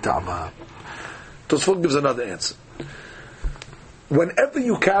לפטור מהטעמה. Tosfot gives another answer. Whenever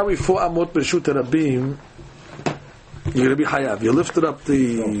you carry 4 amot b'reshut harabim, you're going to be hayav. You lifted up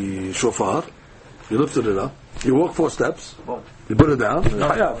the shofar, you lifted it up, you walk 4 steps, you put it down,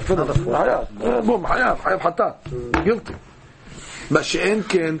 hayav, hayav, boom, hayav hatat, guilty. But she'en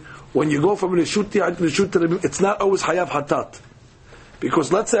ken, when you go from reshut yad to reshut harabim, it's not always hayav hatat.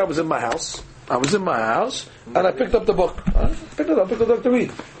 Because let's say I was in my house, and I picked up the book. I picked it up to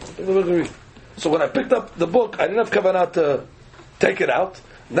read. So when I picked up the book, I didn't have kavanah to take it out.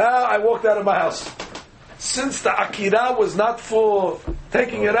 Now I walked out of my house. Since the akira was not for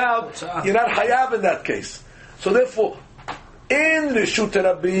taking it out, you're not hayav in that case. So therefore, in Reshut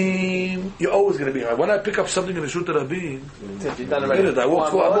Rabim, you're always going to be hayav. When I pick up something in Reshut Rabim, I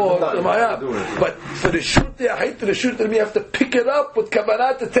walk 4 amot, I'm hayav. But for the Reshut Rabim, you have to pick it up with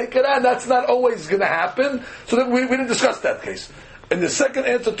kavanah to take it out. That's not always going to happen. So then we didn't discuss that case. And the second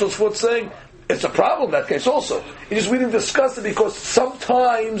answer to Tosfot saying, it's a problem in that case also. We didn't discuss it because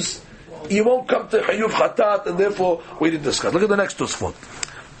sometimes you won't come to Hayuv Khatat, and therefore we didn't discuss. Look at the next Tosfot.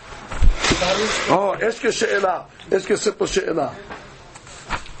 Oh, Eske She'ela. Eske simple She'ela.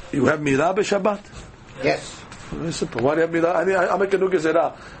 You have Milah b'Shabbat? Yes. Very simple. Why do you have Milah? I make a new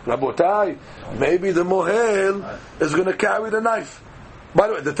Gezerah. Rabotai, maybe the Mohel is going to carry the knife. By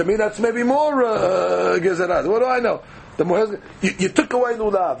the way, to me that's maybe more Gezerah. What do I know? The Mohel, you took away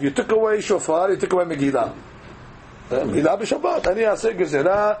Lulav, you took away Shofar, you took away Megillah. Megillah b'Shabbat. Ani aseh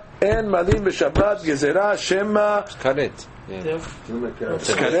Gezerah, en malim b'Shabbat, Gezerah, Shema. Karet.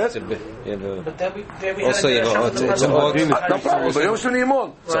 Karet? Also, it's no problem, ביום שני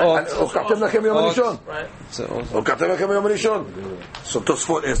ימון. הוקעתם לכם יום הראשון. הוקעתם לכם יום הראשון. So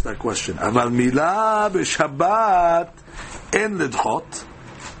Tosfot asked that question. אבל מילה בשבת אין לדחות.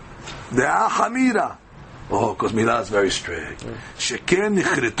 דעה חמירה. Oh, because Milah is very strict. Sheken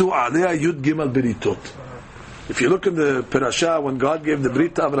nichretu alea yud gimal beritot. If you look in the parasha, when God gave the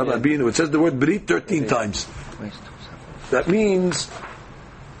brit to Avraham Avinu, it says the word brit 13 times. That means,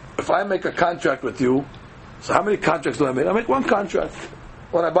 if I make a contract with you, so how many contracts do I make? I make 1 contract.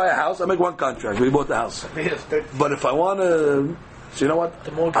 When I buy a house, I make 1 contract. We bought the house. But if I want to, so you know what?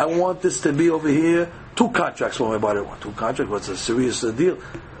 I want this to be over here, 2 contracts when I buy it. 2 contracts? What's a serious deal?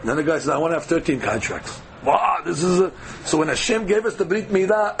 And then the guy says, I want to have 13 contracts. Wow, this is a... So when Hashem gave us the Brit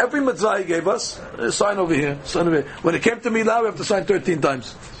Milah, every mitzvah He gave us, sign over here, sign over here. When it came to Milah, we have to sign 13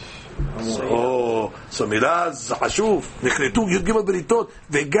 times. So Milah is Hashuv. Nichretu, Yud Gimel Beritot.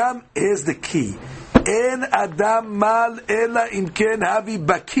 Vegam, here's the key. En Adam mal ela imken havi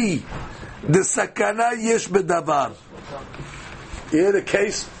baki. The sakana yesh bedavar. You hear the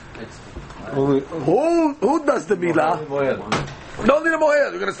case? Who does the Milah? Don't need a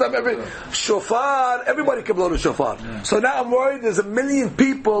mohel. You're going to stop every shofar. Everybody can blow the shofar. Yeah. So now I'm worried. There's 1 million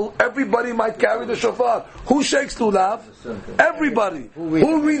people. Everybody might carry the shofar. Who shakes lulav? Everybody.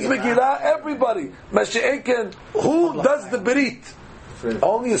 Who reads Megillah? Everybody. Mashiach. Who does the berit?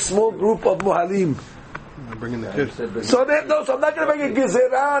 Only a small group of muhalim. Bringing the kids. So I'm not going to make a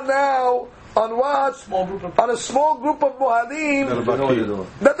gezerah now. On what? On a small group of muhalim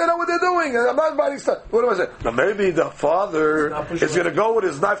that they know what they're doing. I'm not inviting stuff. What do I say? Now maybe the father is going to go with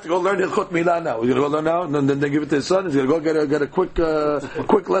his knife to go learn Hilchot Milah now. He's going to go learn now, and then they give it to his son. He's going to go get a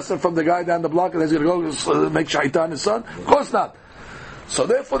quick lesson from the guy down the block, and he's going to go make shaitan his son. Of course not. So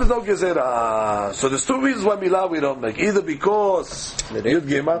therefore there's no gezerah. So there's 2 reasons why Milah we don't make. Either because Yud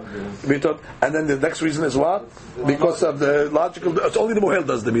Gimel, and then the next reason is what? Because of the logical, it's only the Mohel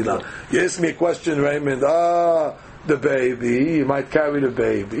does the Milah. You asked me a question, Raymond. The baby, you might carry the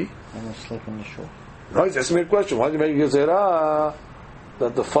baby. And sleep in the shore. No, he's asking me a question. Why do you make gezerah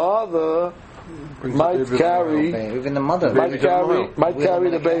that the father might carry, even the mother might carry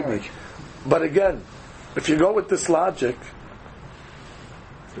the baby? But again, if you go with this logic,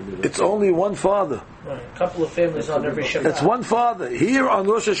 it's only 1 father. Right. A couple of families on every Shabbat. It's 1 father. Here on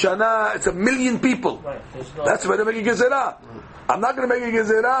Rosh Hashanah, it's 1 million people. Right. That's why they make a gezerah. I'm not going to make a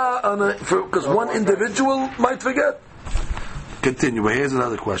gezerah because 1 individual might forget. Continue. Here's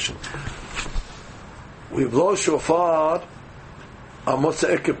another question. We blow shofar on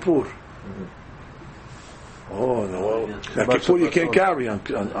Motzei Kippur. Oh no! Kippur you can't carry on.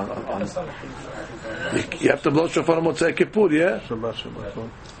 You have to blow shofar on Motzei Kippur, yeah.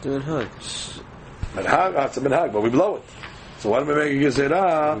 Minhag. That's a minhag, but we blow it. So why don't we make a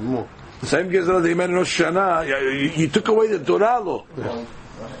gezerah? The same gezerah that you made in Rosh Hashanah. You took away the Torah law.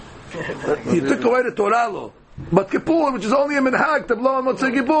 You took away the Torah law. But Kippur, which is only a minhag to blow on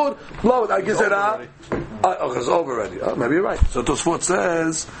Motzei Kippur, blow it. I gezerah. Oh, it's over already. Oh, maybe you're right. So Tosfot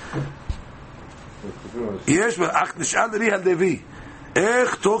says, יש ואך נשאל לי הלוי,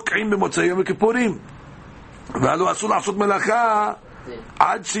 איך תוקעים במוצאי יום הכיפורים? והלא אסור לעשות מלאכה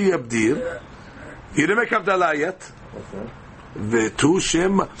עד שיבדיר. You didn't make Havdalah yet. Vetu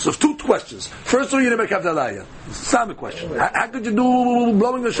Shem. So two questions. First of all, you didn't make Havdalah yet. Same question. How could you do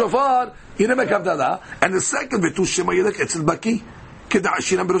blowing the shofar? You didn't make Havdalah. And the second, Vetu Shem Yelek Etzel Baki. Keda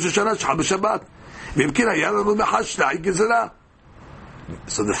Ashiram Berosh Hashanah Shachal B'Shabbat. V'imkin Hayal Lo Mechash Lai Gezerah.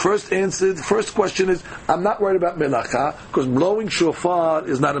 So the first question is, I'm not worried about melacha because blowing shofar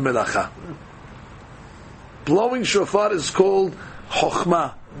is not a melacha. Blowing shofar is called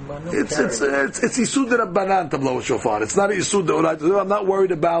chokhmah. It's isud rabbanan to blow a shofar. It's not a isud deoraita. I'm not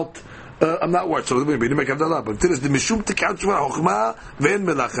worried about. I'm not worried. So we didn't make Havdalah. But it is the mishum tikkat shofar chokhmah ve'en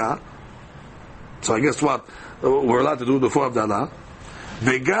melacha. So I guess what we're allowed to do before Havdalah.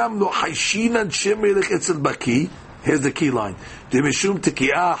 Vegam lo hayshinan shem yelech etzel baki. Here's the key line. דמשום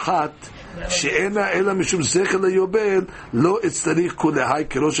תקיעה אחת שאינה אלא משום שכל היובל לא אצטריך כולהי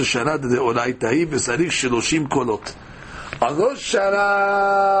כראש השנה דאורייתא היא וצריך 30 קולות. על ראש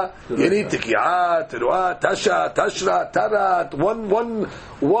השנה יני תקיעה, תרועה, תשה, תשרה, תרת, one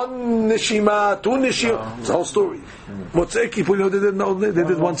נשימה, two נשימה. It's the whole story. מוצאי כיפור, they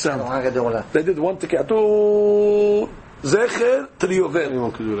did one sound. They did one תקיעה, two Zecher to the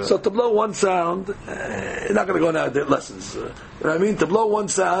Yovel. So to blow one sound, you're not going to go now to lessons. You know what I mean? To blow one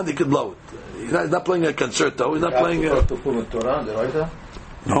sound, he could blow it. He's not playing a concerto. He's not playing a...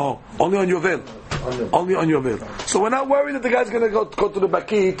 No, only on Yovel. Only on Yovel. So we're not worried that the guy's going to go to the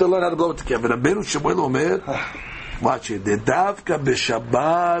Baki to learn how to blow it together. Rabbeinu Shemuel Omer, watch it. דווקא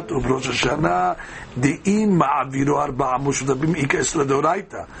בשבת ובראש השנה דאם מעבירו 4 מושבים איכס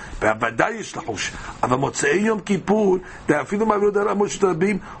לדאורייתא והוודאי יש לחוש אבל מוצאי יום כיפור אפילו מעבירו 4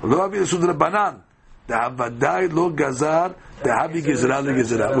 מושבים לא אביא יסוד רבנן והוודאי לא גזר דהביא גזרה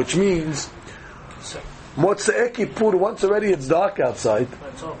לגזרה, which means מוצאי כיפור, once already it's dark outside,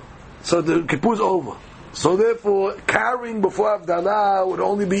 so the כיפור is over. So therefore, carrying before Havdalah would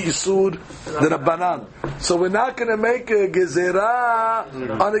only be Isur the Rabbanan. So we're not going to make a Gezerah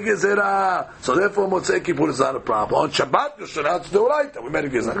on a Gezerah. So therefore, Motzei Kippur is not a problem. On Shabbat, Yoshanah, it's Deoraita. We made a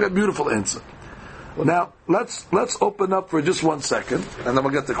Gezerah. A beautiful answer. Now, let's open up for just 1 second, and then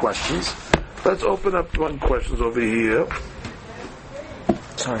we'll get to questions. Let's open up one questions over here.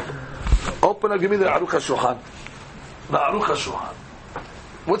 Sorry. Open up, give me the Aruch HaShulchan. The Aruch HaShulchan.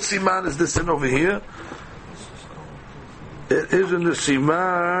 What siman is this in over here? It is in the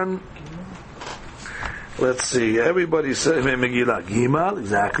siman. Let's see. Everybody says Megillah Gimal,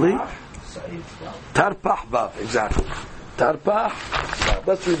 exactly. Tarpach Vav, exactly. Tarpach Vav.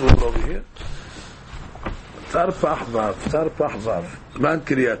 Let's read it over here. Tarpach Vav. Man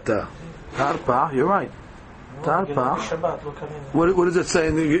Kriyata. Tarpach, you're right. Tarpach. What does it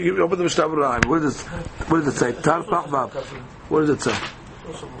say? You open the Mishnah Berurah. What does it say? Tarpach Vav. What does it say?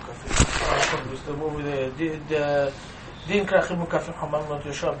 Can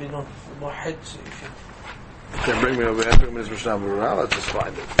bring me over here, bring me this Mishnah Berurah, let's just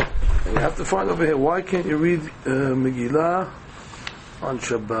find it. And you have to find over here, why can't you read Megillah on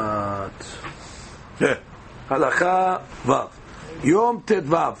Shabbat? Yeah. Halacha Vav. Yom Tet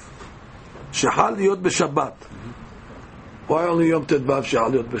Vav. Shechal Yot B'Shabbat. Why only Yom Tet Vav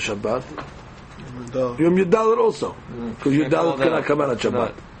Shechal Yot B'Shabbat? Yom Yudalit also. Because Yudalit cannot come out on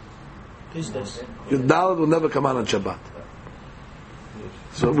Shabbat. Yudalit will never come out on Shabbat.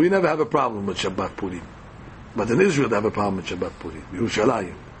 So we never have a problem with Shabbat Purim. But in Israel they have a problem with Shabbat Purim.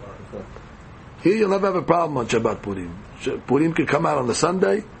 Yerushalayim. Here you'll never have a problem on Shabbat Purim. Purim can come out on the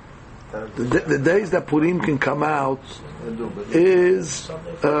Sunday. The days that Purim can come out is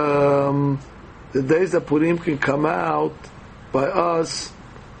the days that Purim can come out by us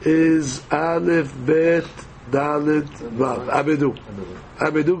is Aleph, Bet, Dalet, Vav.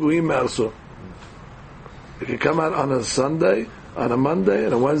 Abedu Guim Marso. It can come out on a Sunday, on a Monday,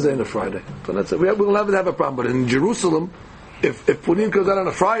 and a Wednesday, and a Friday. So that's it. We'll never have a problem. But in Jerusalem, if Purim comes out on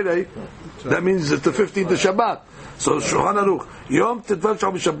a Friday, that means it's the 15th of Shabbat. So Shulchan Aruch, Yom Tetvav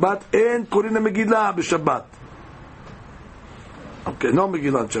Shal B'Shabbat, and Korina Megillah B'Shabbat. Okay, no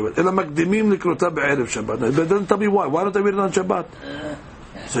Megillah on Shabbat. Ela Makdimim Likrota B'Erev Shabbat. But it doesn't tell me why. Why don't they read it on Shabbat?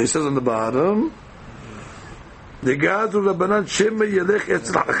 So he says on the bottom, דגזו רבנן שמא ילך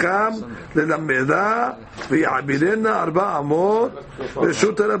אצל חכם ללמדה ויעבילנה 4 אמות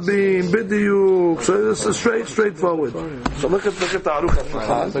רשות הרבים בדיוק. So it's straightforward. So look at the Aruch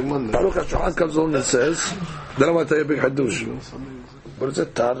HaShulchan. Aruch HaShulchan comes on and says, then I want to tell you a big hadush. What is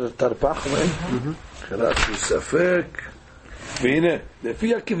it? תרפ"ח? חלק ספק. והנה,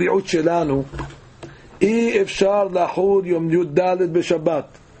 לפי הקביעות שלנו, אי אפשר לחוד יום י"ד בשבת.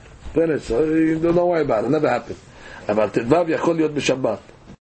 Finish. Don't worry about it. It never happened. אבל ט"ו יכול להיות בשבת.